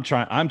I'm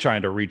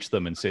trying to reach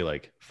them and say,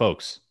 like,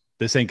 folks,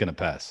 this ain't going to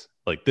pass.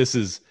 Like, this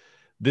is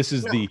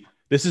the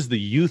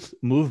youth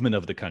movement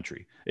of the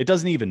country. It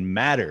doesn't even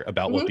matter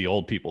about what the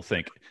old people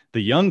think.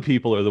 The young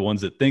people are the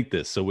ones that think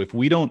this. So if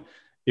we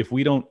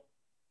don't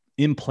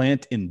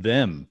implant in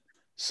them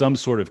some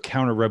sort of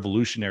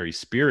counter-revolutionary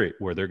spirit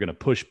where they're going to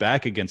push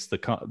back against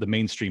the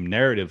mainstream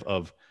narrative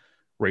of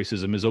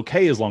racism is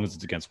okay as long as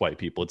it's against white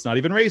people. It's not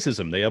even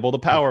racism. They have all the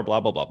power, blah,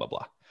 blah, blah, blah,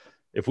 blah.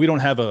 If we don't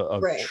have a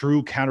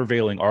true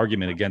countervailing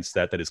argument against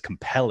that is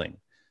compelling,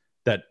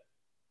 that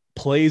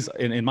plays,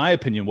 in my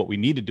opinion, what we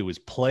need to do is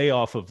play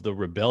off of the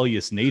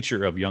rebellious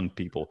nature of young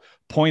people.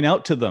 Point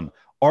out to them,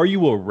 are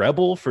you a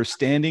rebel for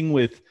standing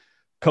with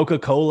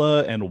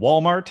Coca-Cola and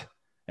Walmart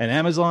and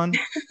Amazon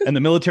and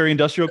the military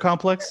industrial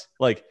complex?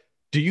 Like,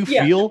 do you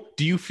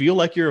feel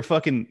like you're a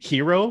fucking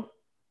hero?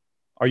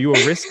 Are you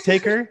a risk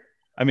taker?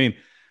 I mean,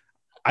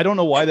 I don't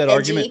know why that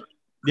argument.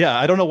 Yeah,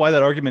 I don't know why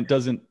that argument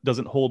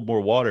doesn't hold more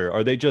water.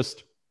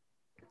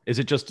 Is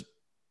it just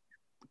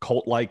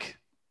cult-like,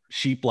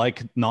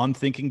 sheep-like,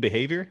 non-thinking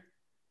behavior?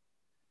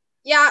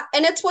 Yeah,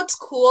 and it's what's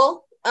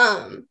cool.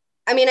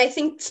 I mean, I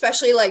think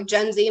especially like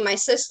Gen Z. My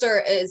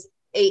sister is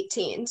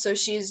 18, so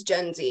she's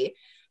Gen Z,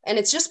 and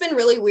it's just been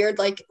really weird,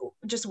 like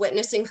just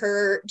witnessing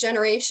her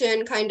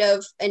generation kind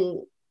of,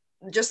 and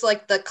just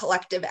like the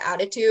collective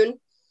attitude.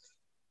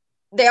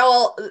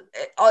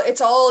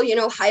 It's all, you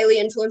know, highly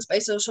influenced by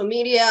social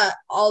media.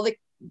 All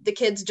the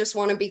kids just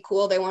want to be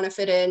cool. They want to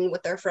fit in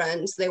with their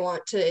friends. They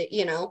want to,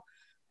 you know,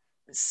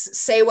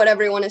 say what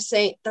everyone is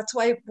saying. That's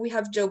why we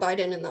have Joe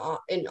Biden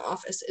in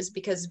office, is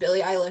because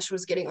Billie Eilish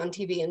was getting on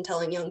TV and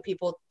telling young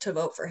people to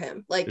vote for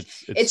him. Like,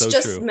 it's so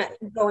just true.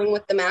 going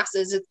with the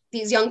masses.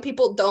 These young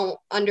people don't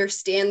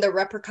understand the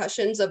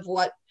repercussions of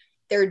what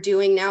they're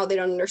doing now. They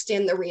don't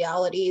understand the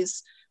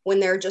realities when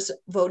they're just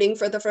voting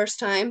for the first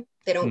time.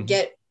 They don't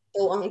get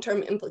the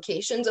long-term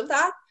implications of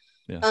that.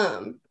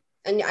 Yeah.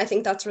 And I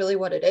think that's really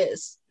what it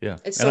is. Yeah.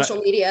 It's social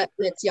media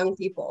and it's young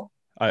people.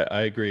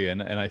 I agree.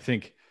 And I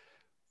think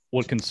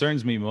what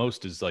concerns me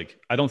most is, like,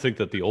 I don't think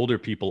that the older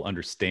people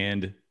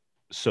understand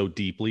so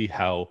deeply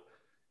how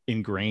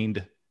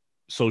ingrained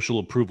social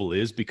approval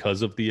is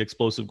because of the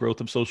explosive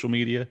growth of social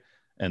media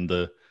and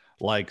the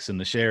likes and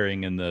the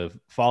sharing and the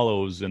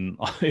follows and,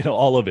 you know,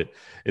 all of it.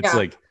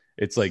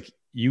 It's like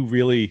you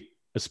really,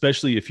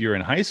 especially if you're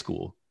in high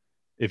school,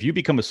 if you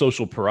become a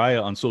social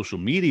pariah on social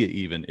media,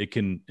 even it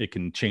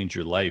can change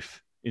your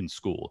life in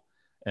school.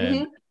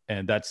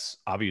 And that's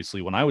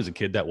obviously, when I was a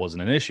kid, that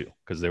wasn't an issue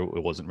because it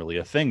wasn't really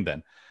a thing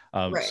then.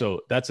 Right.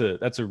 So that's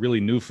a really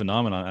new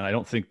phenomenon. And I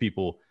don't think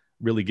people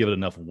really give it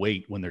enough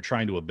weight when they're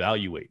trying to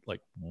evaluate,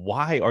 like,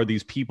 why are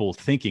these people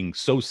thinking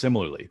so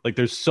similarly? Like,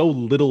 there's so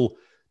little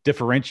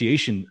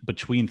differentiation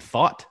between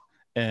thought.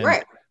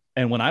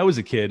 And when I was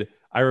a kid,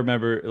 I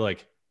remember,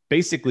 like,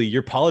 basically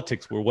your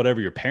politics were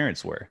whatever your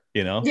parents were,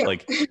 you know,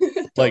 like,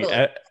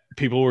 totally.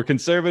 People were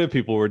conservative,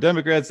 people were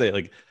Democrats.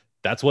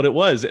 That's what it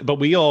was. But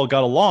we all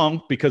got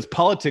along because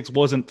politics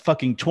wasn't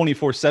fucking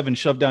 24/7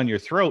 shoved down your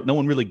throat. No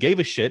one really gave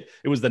a shit.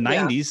 It was the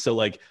 90s. So,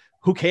 like,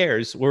 who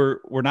cares? We're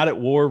not at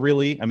war,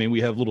 really. I mean, we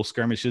have little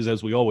skirmishes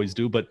as we always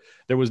do, but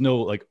there was no,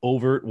 like,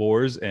 overt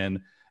wars, and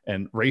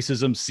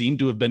racism seemed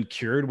to have been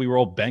cured. We were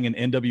all banging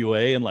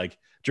NWA and, like,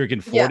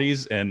 drinking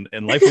 40s and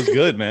life was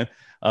good, man.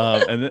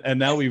 And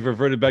now we've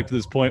reverted back to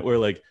this point where,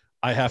 like,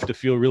 I have to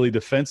feel really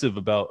defensive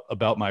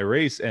about my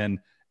race. And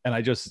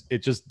it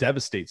just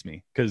devastates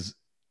me because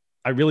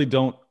I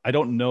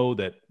don't know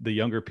that the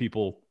younger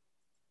people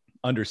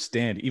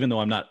understand, even though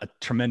I'm not a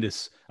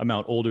tremendous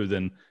amount older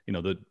than, you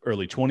know, the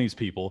early 20s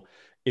people,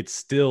 it's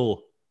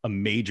still a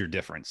major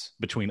difference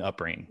between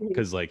upbringing.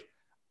 Because, like,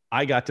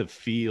 I got to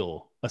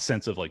feel a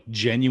sense of, like,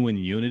 genuine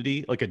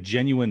unity, like a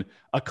genuine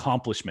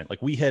accomplishment.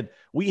 Like, we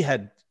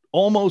had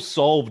almost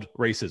solved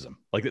racism.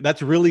 Like,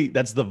 that's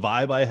the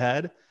vibe I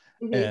had.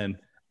 And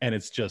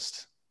it's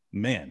just,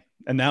 man.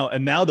 And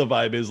now the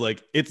vibe is,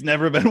 like, it's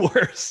never been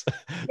worse.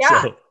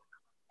 Yeah.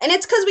 And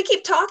it's because we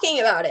keep talking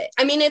about it.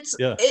 I mean, it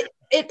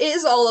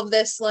is all of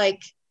this,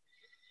 like,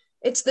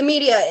 it's the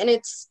media and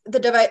it's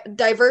the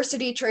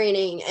diversity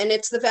training. And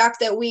it's the fact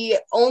that we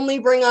only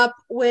bring up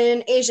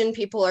when Asian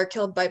people are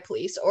killed by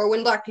police or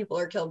when Black people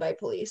are killed by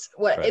police.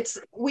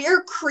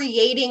 We're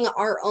creating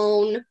our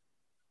own,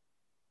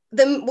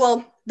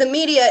 the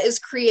media is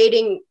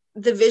creating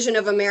the vision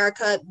of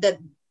America that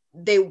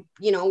they,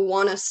 you know,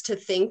 want us to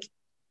think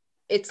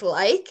it's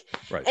like.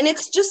 Right. And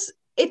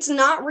it's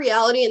not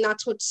reality, and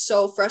that's what's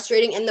so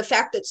frustrating. And the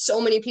fact that so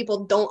many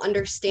people don't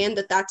understand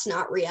that that's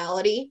not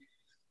reality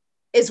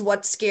is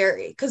what's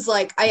scary. Because,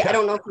 like, I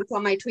don't know if you saw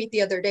my tweet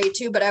the other day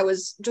too, but I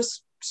was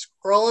just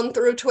scrolling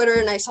through Twitter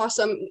and I saw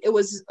it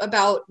was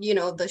about, you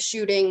know, the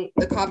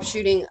cop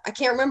shooting. I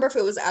can't remember if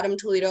it was Adam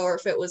Toledo or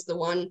if it was the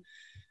one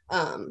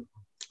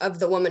of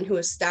the woman who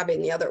was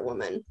stabbing the other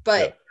woman.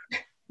 But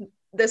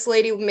this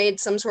lady made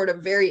some sort of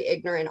very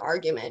ignorant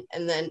argument,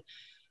 and then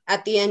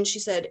at the end, she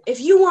said,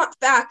 "If you want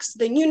facts,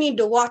 then you need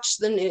to watch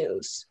the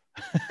news."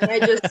 And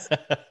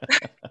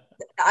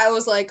I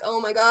was like,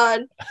 "Oh my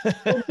God,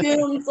 we're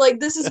doomed. Like,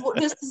 this is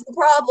the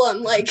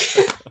problem. Like,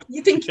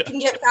 you think you can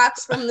get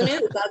facts from the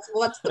news?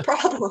 What's the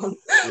problem?"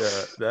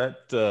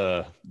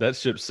 Yeah, that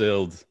ship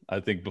sailed, I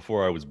think,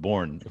 before I was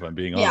born, if I'm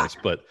being honest.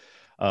 But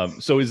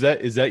so is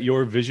that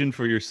your vision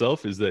for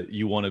yourself? Is that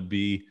you want to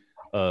be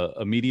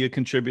a media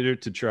contributor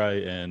to try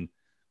and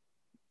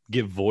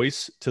give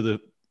voice to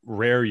the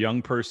rare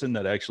young person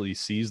that actually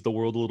sees the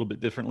world a little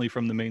bit differently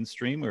from the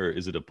mainstream? Or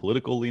is it a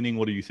political leaning?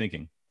 What are you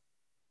thinking?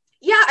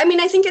 Yeah, I mean,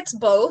 I think it's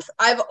both.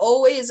 I've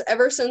always,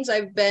 ever since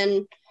I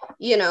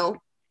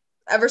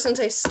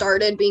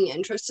started being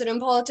interested in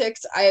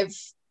politics,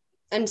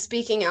 and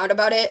speaking out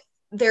about it,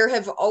 there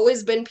have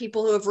always been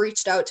people who have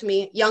reached out to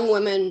me, young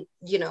women,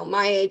 you know,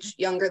 my age,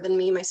 younger than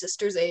me, my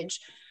sister's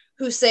age,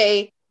 who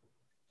say,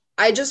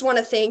 "I just want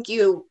to thank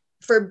you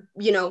for,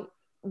 you know,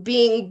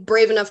 being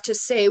brave enough to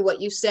say what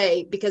you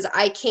say, because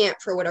I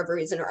can't for whatever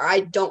reason, or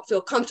I don't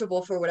feel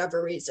comfortable for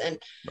whatever reason."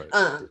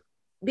 Right.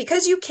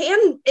 Because it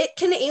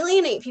can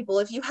alienate people.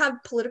 If you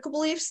have political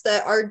beliefs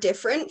that are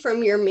different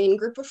from your main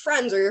group of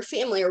friends or your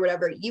family or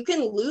whatever, you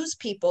can lose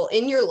people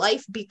in your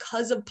life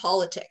because of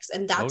politics.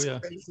 And that's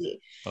crazy.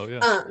 Oh,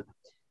 yeah.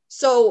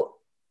 So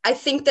I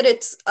think that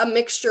it's a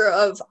mixture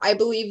of, I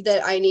believe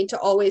that I need to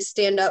always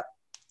stand up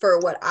for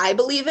what I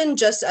believe in,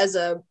 just as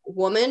a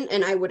woman,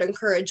 and I would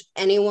encourage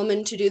any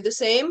woman to do the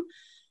same.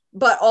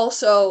 But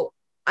also,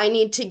 I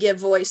need to give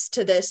voice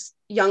to this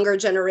younger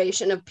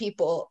generation of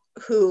people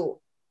who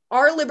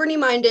are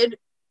liberty-minded,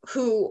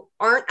 who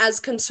aren't as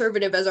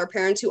conservative as our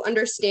parents, who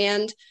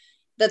understand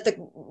that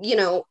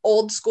the,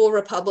 old school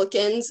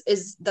Republicans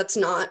that's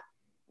not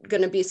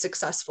going to be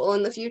successful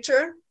in the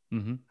future.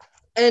 Mm-hmm.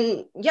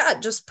 And yeah,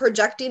 just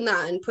projecting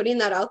that and putting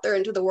that out there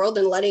into the world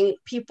and letting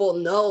people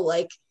know,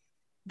 like,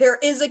 there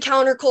is a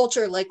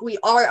counterculture, like, we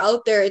are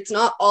out there. It's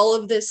not all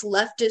of this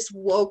leftist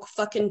woke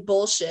fucking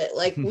bullshit.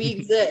 Like, we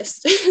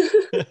exist.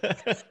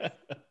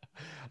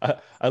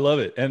 I love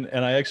it. And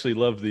I actually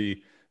love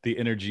the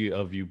energy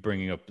of you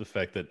bringing up the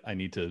fact that I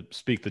need to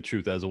speak the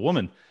truth as a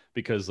woman,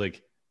 because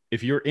like,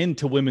 if you're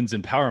into women's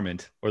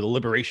empowerment or the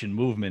liberation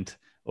movement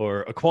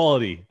or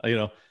equality,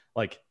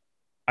 like,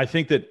 I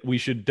think that we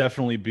should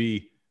definitely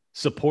be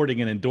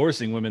supporting and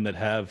endorsing women that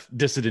have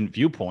dissident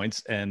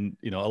viewpoints and,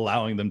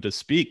 allowing them to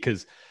speak.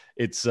 Cause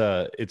it's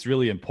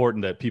really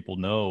important that people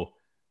know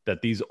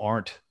that these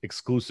aren't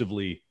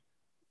exclusively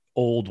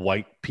old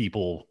white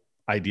people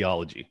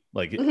ideology.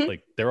 Like,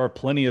 like there are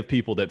plenty of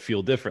people that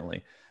feel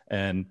differently.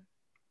 And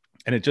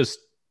it just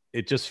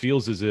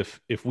feels as if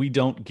we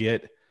don't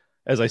get,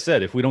 as I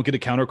said, if we don't get a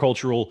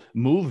countercultural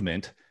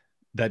movement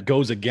that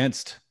goes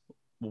against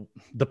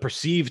the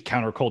perceived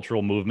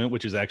countercultural movement,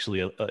 which is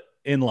actually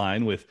in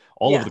line with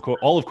all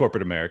of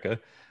corporate America,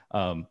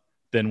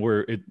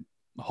 then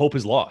hope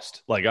is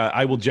lost. Like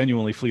I will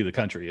genuinely flee the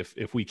country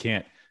if we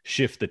can't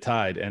shift the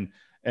tide.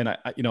 And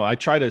I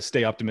try to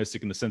stay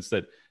optimistic in the sense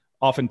that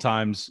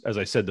oftentimes, as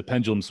I said, the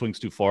pendulum swings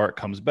too far, it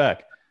comes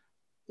back.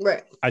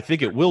 Right. I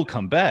think it will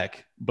come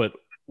back, but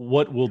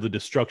what will the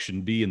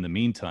destruction be in the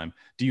meantime?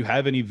 Do you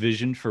have any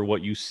vision for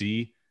what you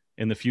see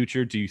in the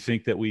future? Do you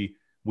think that we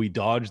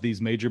dodge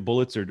these major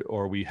bullets, or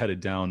are we headed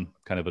down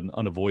kind of an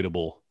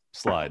unavoidable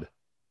slide?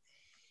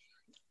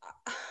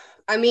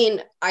 I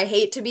mean, I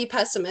hate to be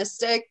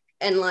pessimistic,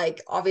 and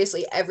like,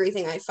 obviously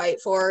everything I fight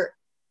for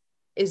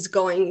is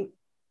going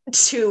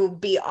to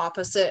be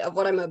opposite of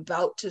what I'm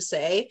about to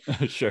say.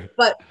 Sure.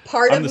 But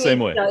part of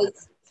me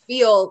does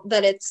feel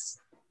that it's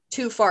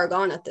too far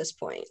gone at this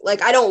point.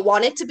 Like, I don't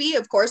want it to be,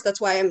 of course.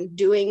 That's why I'm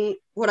doing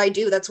what I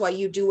do. That's why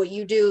you do what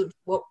you do.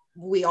 What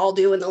we all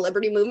do in the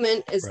liberty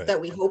movement is that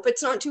we hope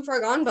it's not too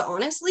far gone. But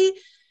honestly,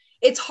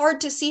 it's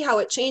hard to see how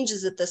it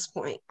changes at this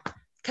point,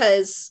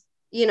 because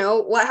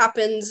what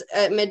happens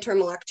at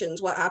midterm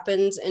elections, what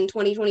happens in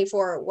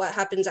 2024, what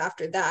happens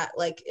after that.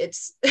 Like,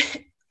 it's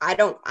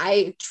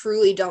I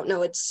truly don't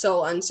know. It's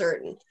so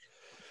uncertain.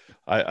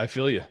 I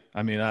feel you.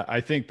 I mean, I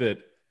think that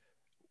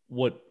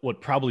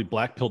what probably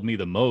blackpilled me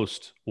the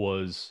most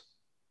was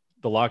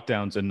the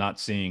lockdowns and not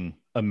seeing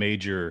a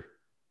major,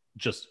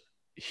 just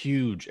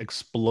huge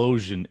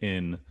explosion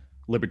in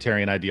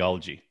libertarian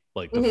ideology.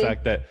 Like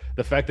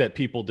the fact that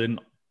people didn't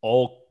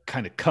all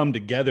kind of come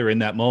together in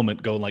that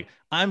moment going like,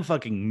 I'm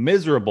fucking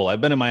miserable.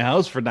 I've been in my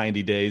house for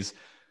 90 days.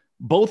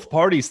 Both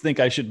parties think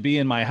I should be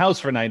in my house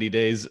for 90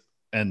 days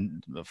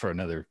and for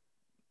another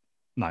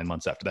 9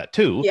 months after that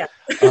too. Yeah.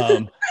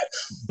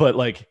 But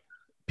like,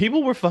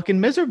 people were fucking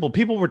miserable.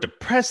 People were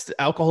depressed.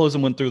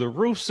 Alcoholism went through the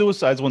roof.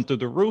 Suicides went through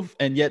the roof.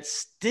 And yet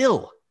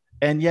still,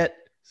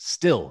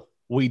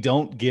 we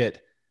don't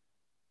get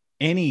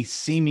any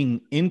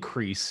seeming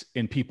increase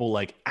in people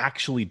like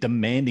actually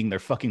demanding their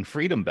fucking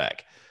freedom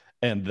back.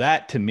 And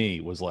that to me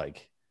was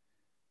like,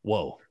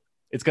 whoa,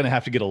 it's going to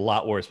have to get a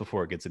lot worse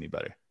before it gets any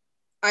better.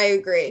 I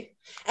agree.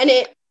 And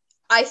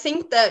I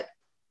think that,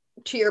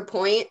 to your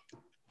point,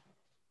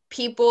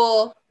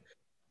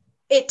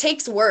 it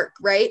takes work,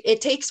 right?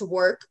 It takes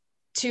work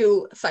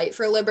to fight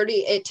for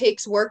liberty. It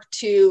takes work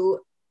to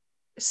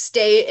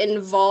stay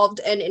involved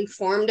and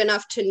informed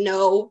enough to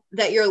know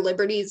that your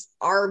liberties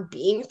are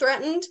being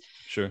threatened.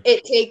 Sure.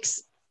 It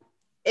takes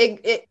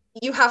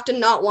you have to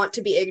not want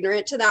to be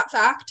ignorant to that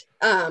fact.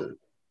 And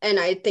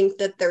I think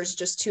that there's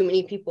just too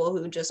many people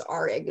who just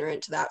are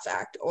ignorant to that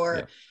fact,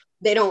 or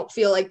they don't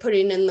feel like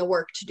putting in the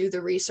work to do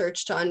the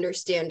research to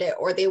understand it,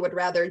 or they would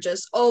rather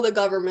just, the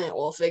government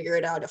will figure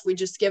it out. If we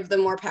just give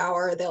them more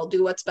power, they'll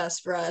do what's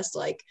best for us.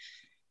 Like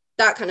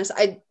that kind of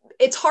stuff.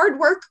 It's hard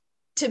work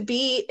to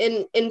be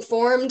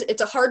informed.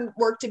 It's a hard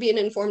work to be an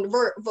informed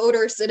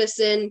voter,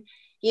 citizen,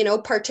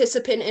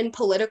 participant in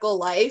political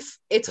life.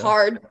 It's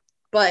hard,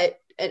 but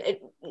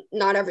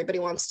not everybody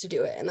wants to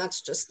do it. And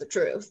that's just the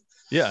truth.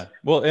 Yeah.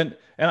 Well, and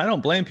I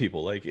don't blame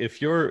people. Like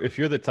if you're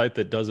the type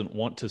that doesn't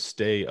want to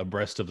stay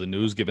abreast of the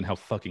news, given how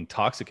fucking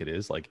toxic it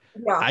is, like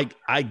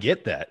I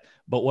get that.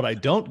 But what I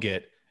don't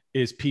get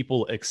is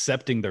people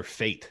accepting their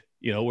fate,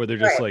 where they're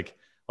just like,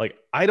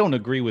 I don't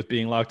agree with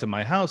being locked in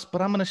my house,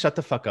 but I'm going to shut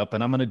the fuck up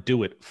and I'm going to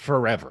do it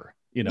forever.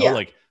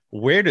 Like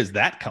where does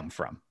that come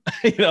from?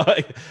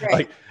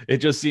 Like it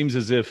just seems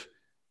as if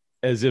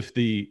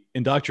the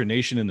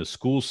indoctrination in the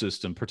school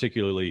system,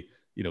 particularly,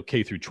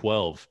 K through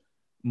 12,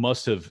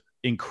 must have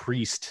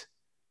increased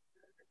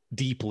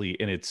deeply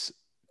in its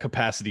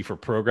capacity for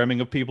programming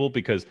of people,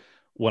 because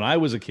when I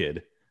was a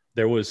kid,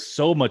 there was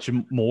so much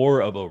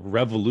more of a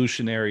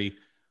revolutionary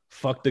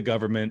fuck the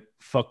government,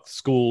 fuck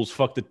schools,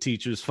 fuck the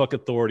teachers, fuck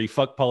authority,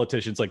 fuck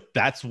politicians. Like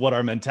that's what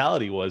our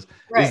mentality was.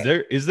 Right.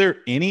 Is there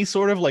any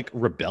sort of like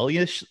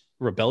rebellious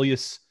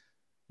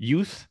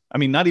youth? I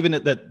mean, not even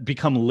that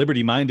become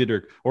liberty minded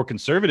or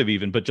conservative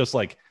even, but just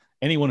like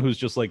anyone who's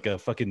just like a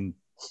fucking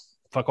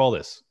fuck all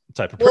this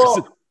type of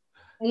person.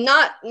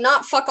 Well,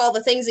 not fuck all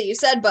the things that you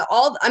said, but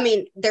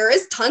there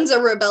is tons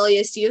of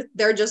rebellious youth.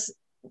 They're just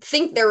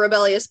think they're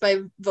rebellious by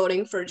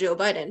voting for Joe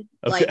Biden.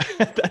 Okay.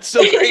 Like That's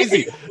so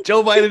crazy.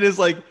 Joe Biden is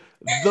like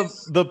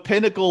the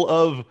pinnacle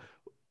of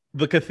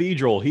the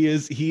cathedral. He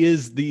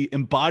is the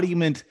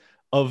embodiment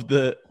of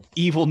the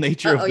evil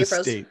nature of the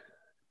state.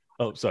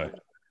 Oh, sorry.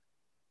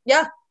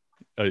 Yeah.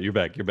 Oh, you're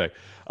back.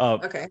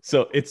 Okay.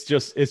 So it's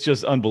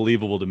just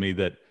unbelievable to me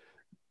that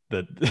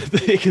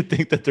they could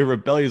think that they're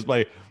rebellious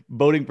by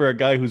voting for a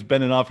guy who's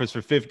been in office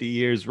for 50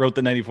 years, wrote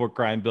the 94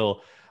 crime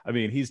bill. I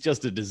mean, he's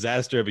just a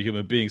disaster of a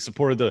human being,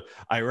 supported the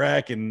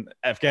Iraq and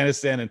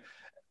Afghanistan and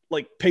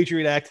like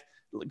Patriot Act.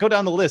 Go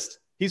down the list.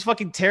 He's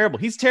fucking terrible.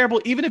 He's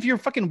terrible. Even if you're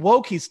fucking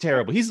woke, he's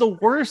terrible. He's the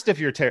worst if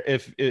you're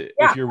if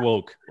you're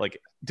woke.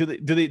 Like, do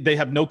they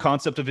have no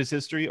concept of his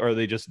history, or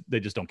they just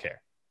don't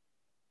care?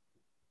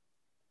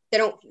 They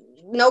don't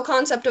no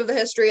concept of the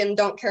history and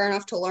don't care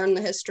enough to learn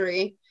the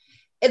history.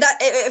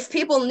 If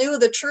people knew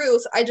the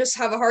truth, I just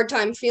have a hard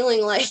time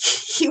feeling like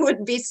he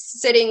would be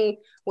sitting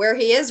where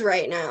he is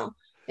right now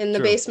in the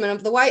basement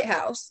of the White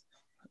House.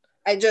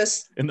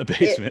 In the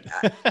basement.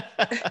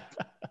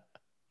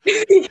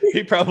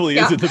 He probably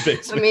is in the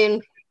basement. I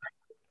mean,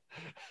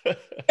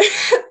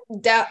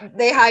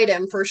 they hide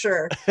him for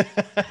sure.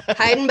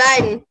 Hiding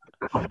Biden.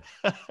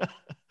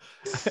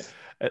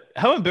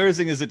 How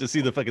embarrassing is it to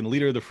see the fucking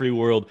leader of the free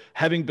world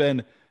having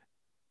been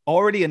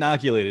already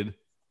inoculated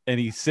and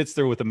he sits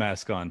there with a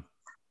mask on?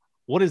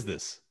 What is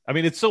this? I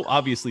mean, it's so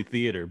obviously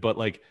theater, but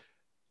like,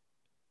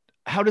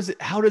 how does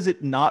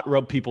it not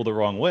rub people the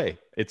wrong way?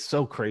 It's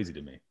so crazy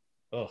to me.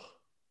 Ugh.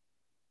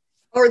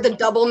 Or the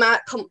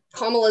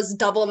Kamala's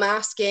double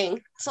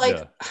masking. It's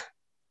like,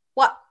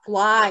 what?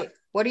 Why?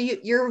 What are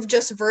you're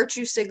just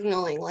virtue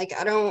signaling. Like,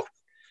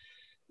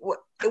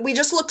 we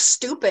just look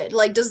stupid.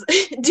 Like, do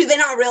they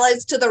not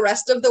realize to the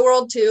rest of the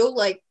world too?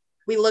 Like,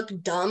 we look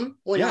dumb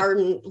when our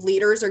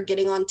leaders are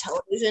getting on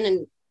television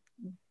and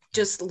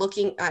just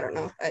looking, I don't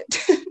know.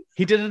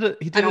 He did it.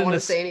 I don't want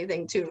to say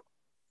anything too.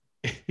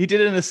 He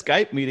did it in a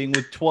Skype meeting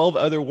with 12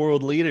 other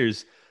world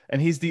leaders,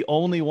 and he's the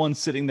only one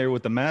sitting there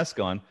with the mask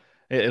on.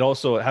 It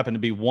also happened to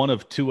be one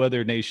of two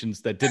other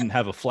nations that didn't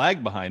have a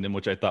flag behind him,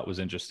 which I thought was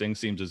interesting.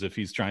 Seems as if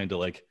he's trying to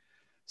like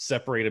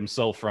separate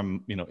himself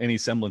from, any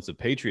semblance of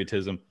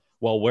patriotism,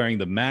 while wearing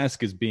the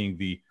mask as being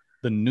the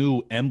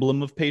new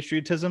emblem of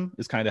patriotism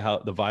is kind of how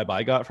the vibe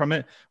I got from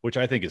it, which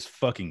I think is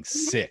fucking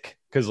sick.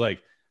 Cause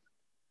like,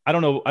 I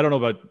don't know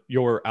about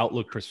your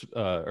outlook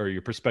or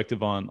your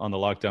perspective on the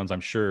lockdowns. I'm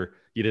sure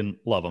you didn't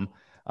love them.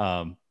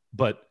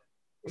 But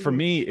for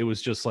me, it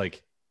was just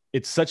like,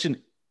 it's such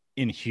an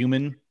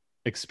inhuman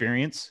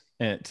experience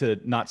and to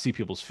not see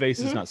people's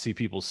faces, not see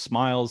people's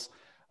smiles.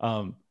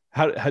 How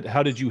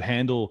did you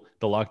handle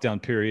the lockdown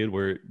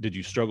period? Did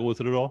you struggle with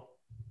it at all?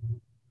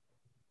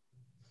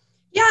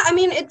 Yeah, I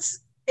mean, it's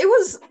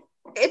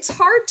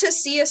hard to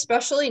see,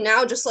 especially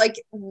now, just like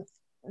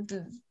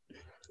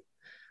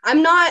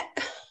I'm not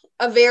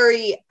a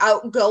very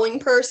outgoing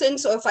person.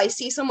 So if I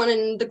see someone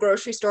in the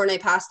grocery store and I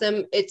pass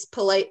them, it's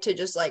polite to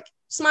just like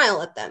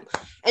smile at them.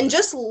 And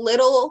just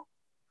little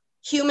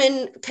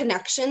human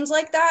connections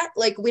like that,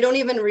 like we don't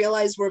even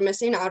realize we're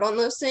missing out on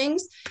those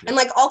things. And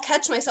like I'll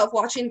catch myself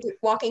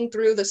walking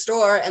through the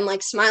store and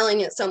like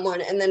smiling at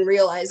someone and then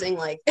realizing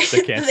like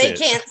they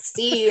can't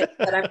see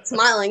that I'm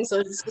smiling. So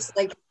it's just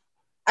like,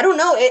 I don't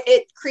know,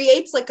 it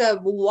creates like a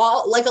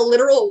wall, like a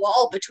literal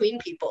wall between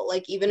people.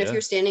 Like even if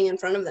you're standing in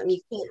front of them, you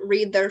can't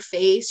read their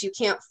face, you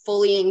can't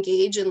fully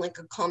engage in like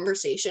a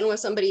conversation with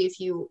somebody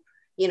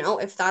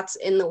if that's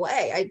in the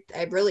way.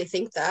 I really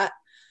think that.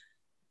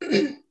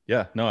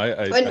 Yeah, no,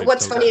 and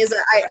what's funny is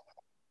that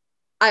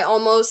I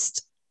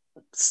almost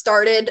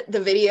started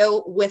the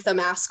video with a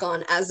mask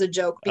on as a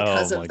joke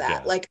because of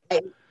that. God. Like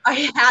I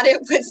had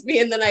it with me,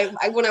 and then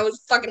I when I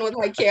was fucking with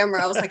my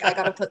camera, I was like, I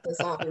gotta put this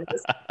on and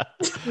just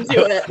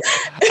do it.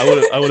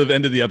 I would have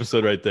ended the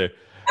episode right there.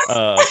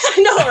 I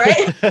know,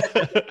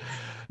 right?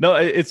 No,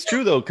 it's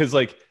true though, because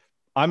like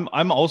I'm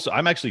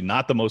actually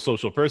not the most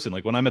social person.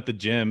 Like when I'm at the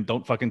gym,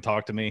 don't fucking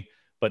talk to me.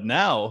 But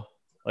now,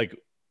 like,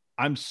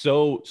 I'm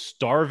so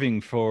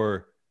starving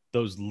for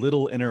those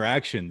little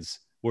interactions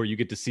where you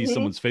get to see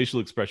someone's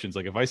facial expressions.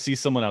 Like if I see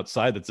someone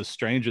outside that's a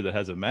stranger that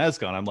has a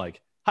mask on, I'm like,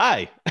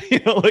 hi,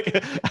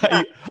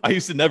 I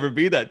used to never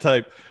be that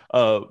type.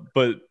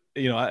 But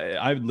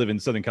I live in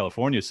Southern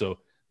California, so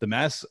the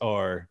masks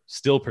are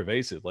still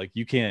pervasive. Like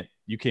you can't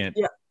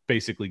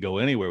basically go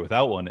anywhere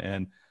without one.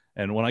 And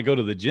when I go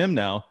to the gym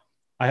now,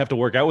 I have to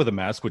work out with a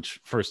mask, which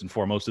first and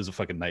foremost is a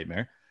fucking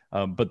nightmare.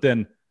 But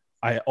then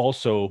I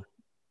also,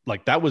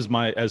 like, that was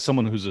as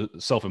someone who's a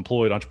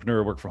self-employed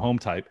entrepreneur, work from home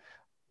type,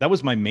 that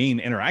was my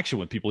main interaction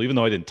with people, even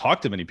though I didn't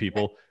talk to many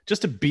people,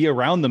 just to be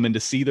around them and to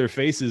see their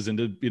faces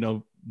and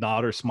to,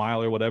 nod or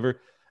smile or whatever.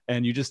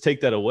 And you just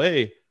take that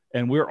away.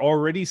 And we're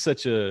already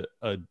such a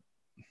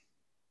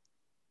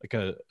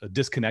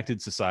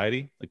disconnected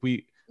society. Like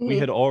we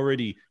had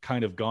already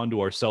kind of gone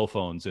to our cell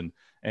phones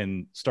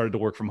and started to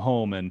work from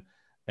home and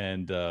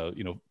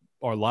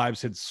our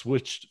lives had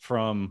switched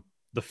from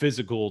the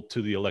physical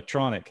to the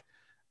electronic,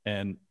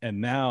 and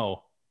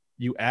now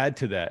you add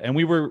to that,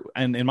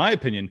 and in my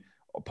opinion,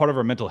 part of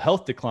our mental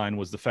health decline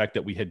was the fact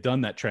that we had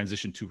done that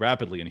transition too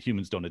rapidly, and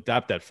humans don't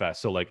adapt that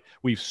fast. So like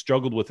we've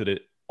struggled with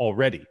it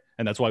already,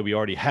 and that's why we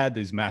already had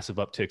these massive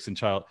upticks in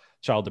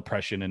child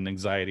depression and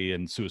anxiety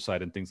and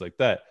suicide and things like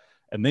that.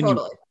 And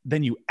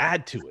then you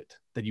add to it,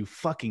 then you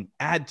fucking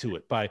add to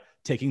it by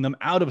taking them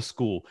out of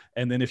school,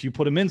 and then if you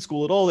put them in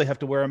school at all, they have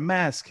to wear a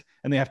mask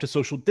and they have to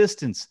social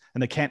distance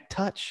and they can't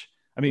touch.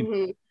 I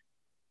mean,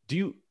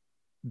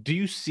 do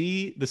you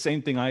see the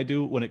same thing I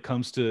do when it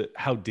comes to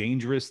how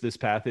dangerous this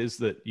path is,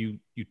 that you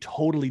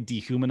totally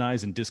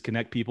dehumanize and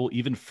disconnect people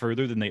even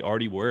further than they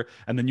already were,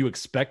 and then you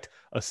expect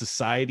a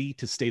society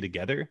to stay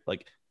together?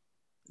 Like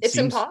it's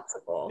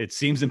impossible. It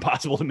seems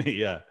impossible to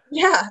me.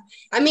 Yeah.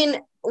 I mean,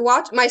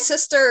 my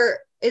sister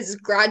is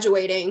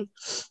graduating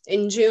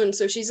in June,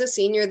 so she's a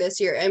senior this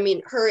year. I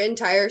mean, her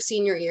entire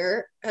senior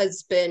year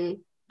has been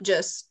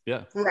just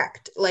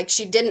wrecked. Like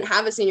she didn't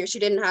have a senior, she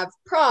didn't have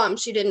prom,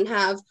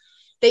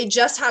 they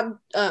just had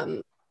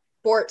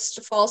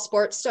fall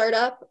sports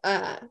startup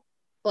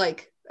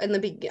like in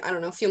the I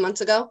don't know, a few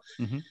months ago.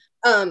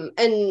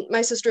 And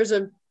my sister's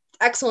an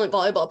excellent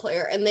volleyball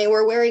player, and they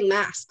were wearing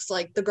masks.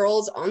 Like the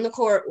girls on the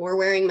court were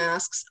wearing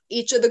masks.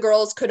 Each of the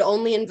girls could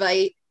only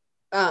invite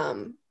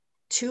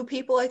 2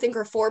 people, I think,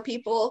 or 4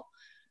 people.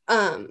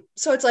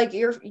 So it's like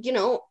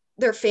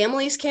their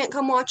families can't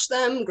come watch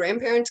them,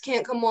 grandparents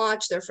can't come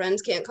watch, their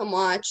friends can't come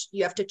watch.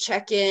 You have to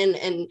check in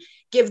and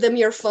give them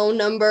your phone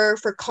number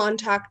for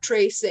contact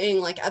tracing,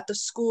 like at the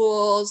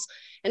schools.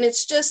 And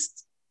it's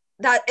just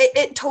that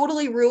it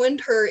totally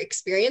ruined her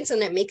experience,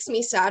 and it makes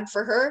me sad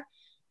for her,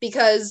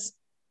 because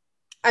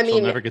I mean,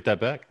 she'll never get that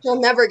back. She'll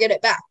never get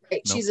it back,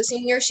 right? Nope. She's a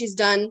senior, she's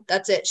done,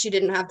 that's it. She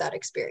didn't have that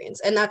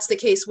experience. And that's the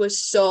case with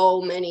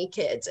so many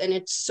kids. And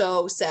it's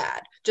so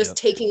sad, just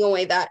taking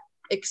away that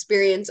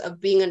experience of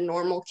being a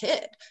normal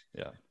kid.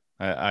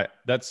 I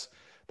that's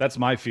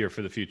my fear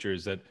for the future,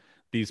 is that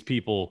these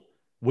people,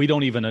 we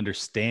don't even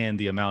understand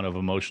the amount of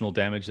emotional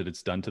damage that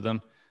it's done to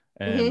them.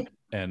 And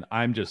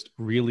I'm just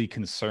really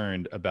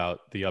concerned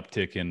about the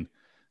uptick in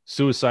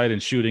suicide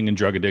and shooting and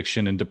drug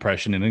addiction and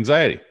depression and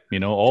anxiety.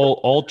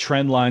 All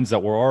trend lines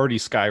that were already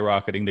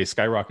skyrocketing, they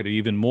skyrocketed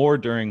even more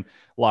during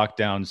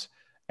lockdowns.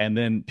 And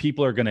then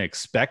people are going to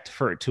expect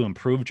for it to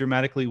improve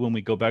dramatically when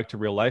we go back to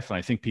real life. And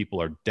I think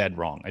people are dead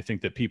wrong. I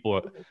think that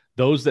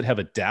those that have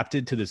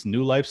adapted to this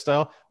new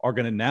lifestyle are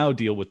going to now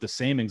deal with the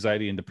same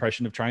anxiety and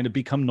depression of trying to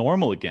become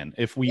normal again.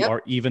 If we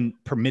are even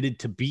permitted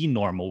to be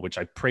normal, which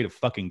I pray to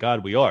fucking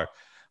God we are.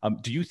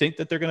 Do you think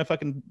that they're going to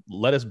fucking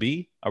let us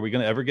be? Are we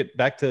going to ever get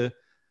back to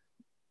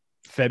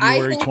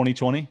February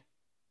 2020?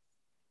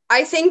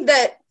 I think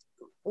that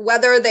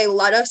whether they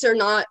let us or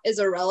not is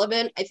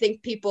irrelevant. I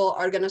think people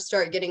are going to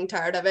start getting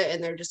tired of it,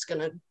 and they're just going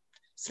to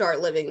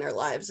start living their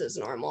lives as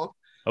normal.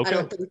 Okay. I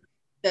don't think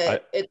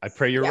that I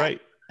pray you're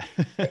right.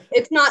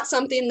 It's not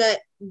something that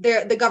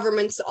the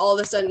government's all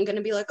of a sudden going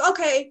to be like,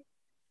 okay,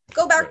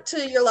 go back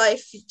to your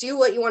life, do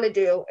what you want to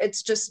do.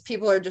 It's just,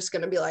 people are just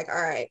going to be like,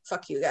 all right,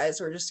 fuck you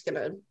guys. We're just going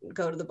to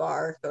go to the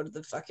bar, go to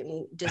the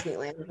fucking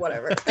Disneyland,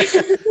 whatever.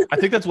 I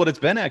think that's what it's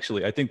been,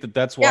 actually. I think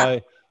that's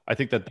why. I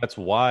think that's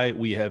why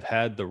we have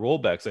had the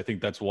rollbacks. I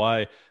think that's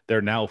why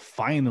they're now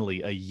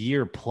finally, a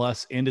year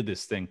plus into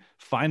this thing,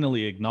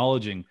 finally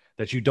acknowledging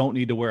that you don't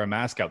need to wear a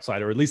mask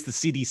outside, or at least the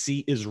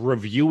CDC is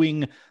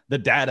reviewing the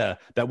data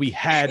that we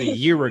had a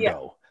year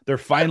ago. They're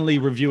finally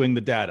reviewing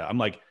the data. I'm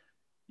like,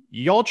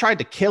 y'all tried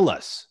to kill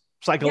us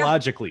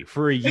psychologically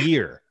for a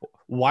year.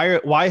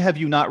 Why have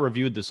you not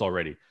reviewed this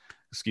already?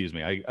 Excuse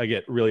me. I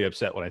get really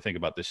upset when I think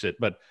about this shit.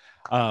 But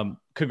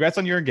congrats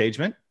on your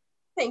engagement.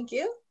 Thank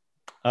you.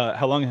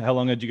 How long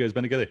had you guys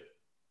been together?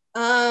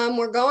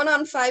 We're going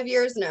on 5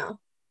 years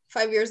now.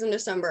 5 years in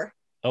December.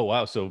 Oh,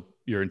 wow. So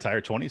your entire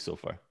 20s so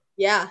far.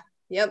 Yeah.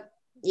 Yep.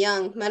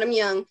 Young. Met him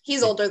young.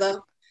 He's older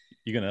though.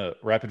 You gonna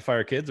rapid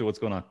fire kids, or what's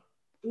going on?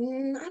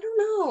 I don't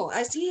know.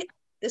 I see.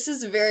 This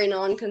is very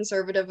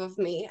non-conservative of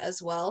me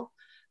as well,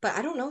 but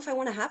I don't know if I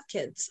want to have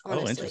kids,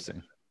 honestly. Oh,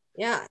 interesting.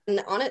 Yeah, and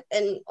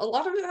a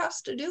lot of it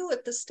has to do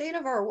with the state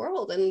of our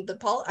world and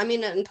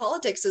in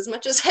politics. As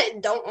much as I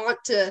don't want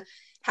to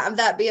have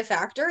that be a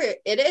factor,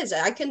 it is.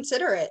 I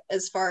consider it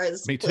as far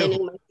as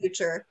planning my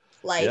future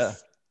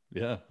life.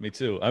 Yeah, me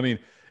too. I mean,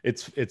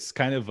 it's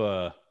kind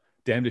of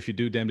damned if you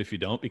do, damned if you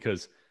don't,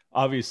 because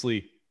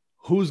obviously,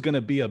 who's going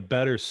to be a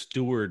better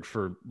steward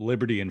for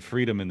liberty and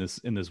freedom in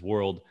this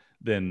world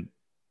than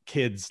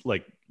kids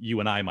like you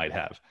and I might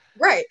have?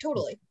 Right,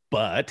 totally.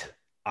 But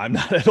I'm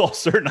not at all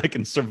certain I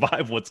can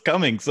survive what's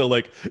coming. So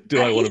like,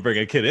 do I want to bring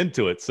a kid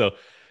into it? So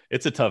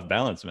it's a tough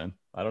balance, man.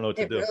 I don't know what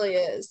to do. It really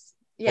is.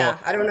 Yeah, well,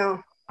 I don't know.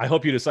 I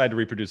hope you decide to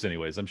reproduce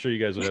anyways. I'm sure you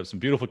guys would have some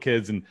beautiful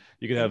kids, and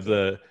you could have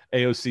the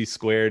AOC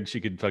squared.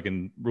 She could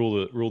fucking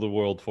rule the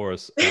world for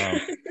us.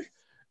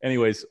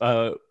 Anyways,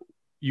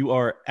 you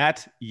are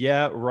at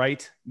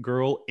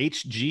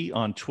YeahRightGirlHG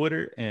on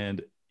Twitter,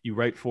 and you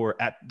write for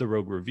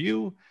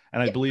 @TheRogueReview,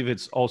 and I believe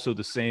it's also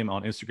the same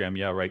on Instagram,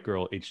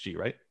 YeahRightGirlHG,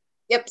 right?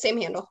 Yep,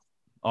 same handle.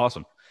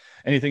 Awesome.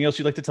 Anything else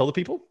you'd like to tell the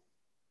people?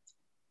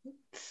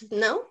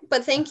 No,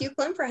 but thank you,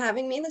 Clint, for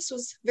having me. This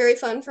was very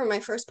fun for my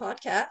first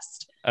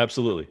podcast.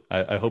 Absolutely.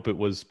 I hope it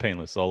was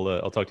painless.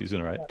 I'll talk to you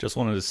soon, all right? Just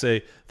wanted to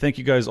say thank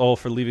you guys all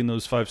for leaving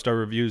those 5-star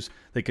reviews.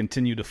 They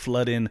continue to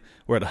flood in.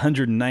 We're at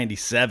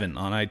 197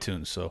 on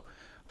iTunes, so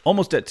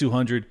almost at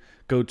 200.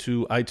 Go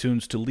to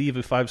iTunes to leave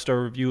a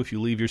 5-star review. If you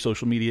leave your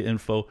social media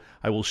info,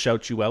 I will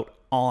shout you out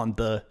on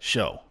the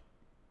show.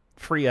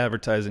 Free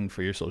advertising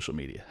for your social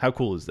media. How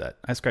cool is that?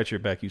 I scratch your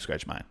back, you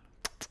scratch mine.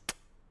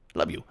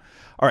 Love you.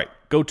 All right,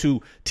 go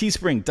to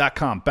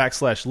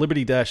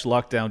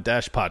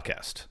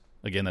teespring.com/liberty-lockdown-podcast.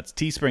 Again, that's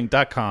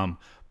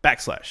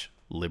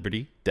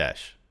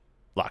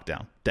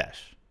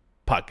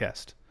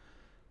teespring.com/liberty-lockdown-podcast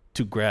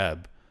to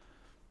grab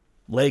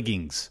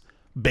leggings,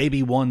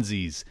 baby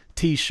onesies,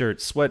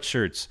 t-shirts,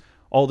 sweatshirts.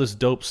 All this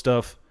dope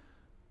stuff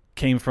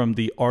came from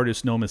the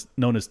artist known as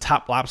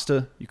Top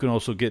Lobster. You can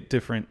also get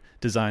different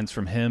designs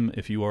from him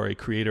if you are a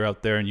creator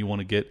out there and you want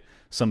to get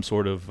some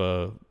sort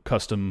of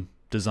custom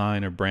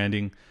design or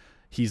branding.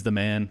 He's the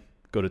man.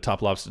 Go to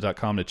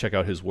toplobster.com to check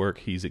out his work.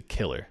 He's a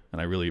killer,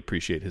 and I really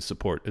appreciate his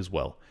support as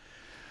well.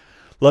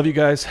 Love you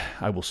guys.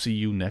 I will see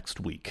you next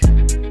week.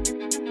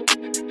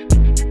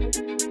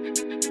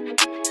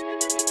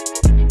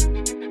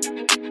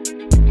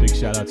 Big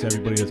shout out to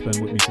everybody that's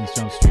been with me since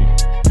Jump Street.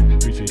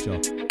 Appreciate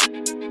y'all.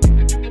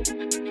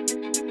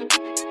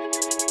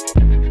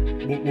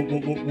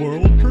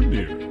 World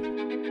premiere.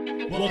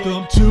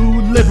 Welcome to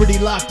Liberty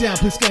Lockdown.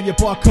 Please scan your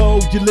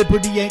barcode. Your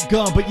liberty ain't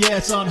gone, but yeah,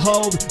 it's on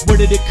hold. Where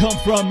did it come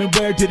from and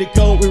where did it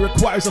go? It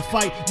requires a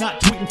fight,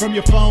 not tweeting from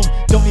your phone.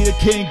 Don't need a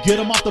king, get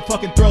him off the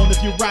fucking throne.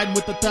 If you're riding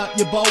with the thought,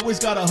 you've always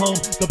got a home.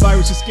 The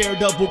virus you're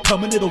scared of will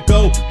come and it'll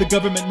go. The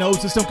government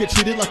knows this, don't get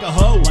treated like a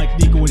hoe. Like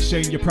Nico and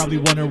Shane, you're probably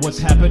wondering what's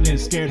happening.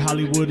 Scared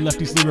Hollywood left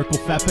these lyrical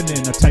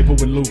fappening. A typo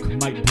with Luke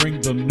might bring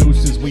them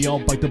nooses. We all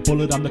bite the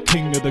bullet, I'm the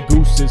king of the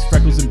gooses.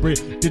 Freckles and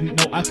Brit didn't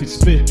know I could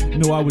spit.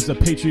 Knew I was a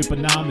patriot, but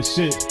now I'm the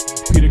shit.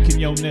 Peter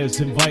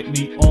Quinones, invite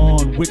me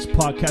on. Which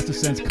podcaster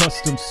sends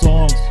custom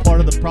songs? Part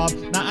of the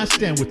problem, now I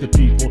stand with the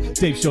people.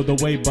 Dave showed the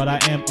way, but I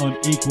am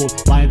unequal.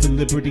 Lions of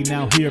Liberty,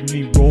 now hear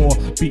me roar.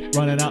 Beat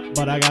running out,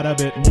 but I got a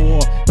bit more.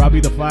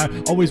 Robbie the Fire,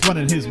 always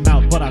running his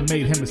mouth, but I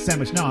made him a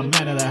sandwich, now I'm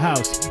man of the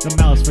house. No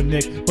malice for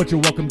Nick, but you're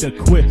welcome to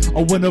quit.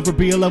 I'll win over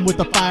BLM with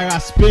the fire I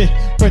spit.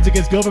 Friends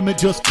against government,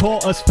 just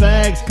call us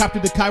fags. Copy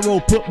the Cairo,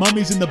 put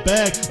mummies in the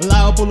bag.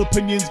 Allowable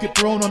opinions get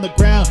thrown on the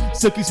ground.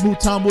 Silky Smooth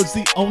Tom was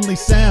the only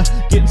sound.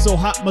 Getting so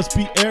hot must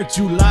be Air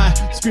July.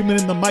 Screaming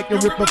in the mic, the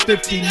Ripper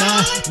 59.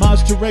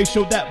 Miles Ture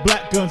showed that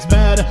black guns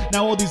matter.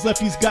 Now all these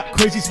lefties got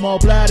crazy small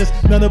bladders.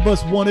 None of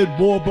us wanted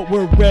war, but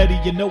we're ready.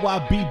 You know I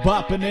be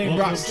bopping, ain't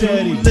rock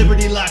steady.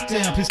 Liberty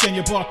Lockdown, please scan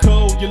your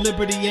barcode. Your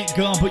liberty ain't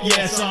gone, but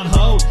yeah, it's on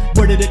hold.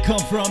 Where did it come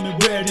from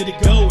and where did it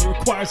go? It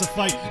requires a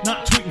fight,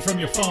 not tweeting from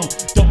your phone.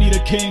 Don't need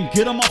a king,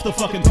 get him off the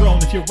fucking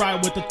throne. If you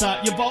ride with the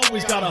thought, you've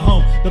always got a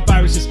home. The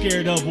virus you're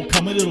scared of will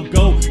come and it'll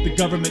go. The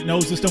government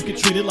knows this, don't get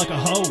treated like a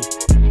hoe.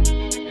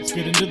 Let's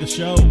get into the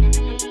show.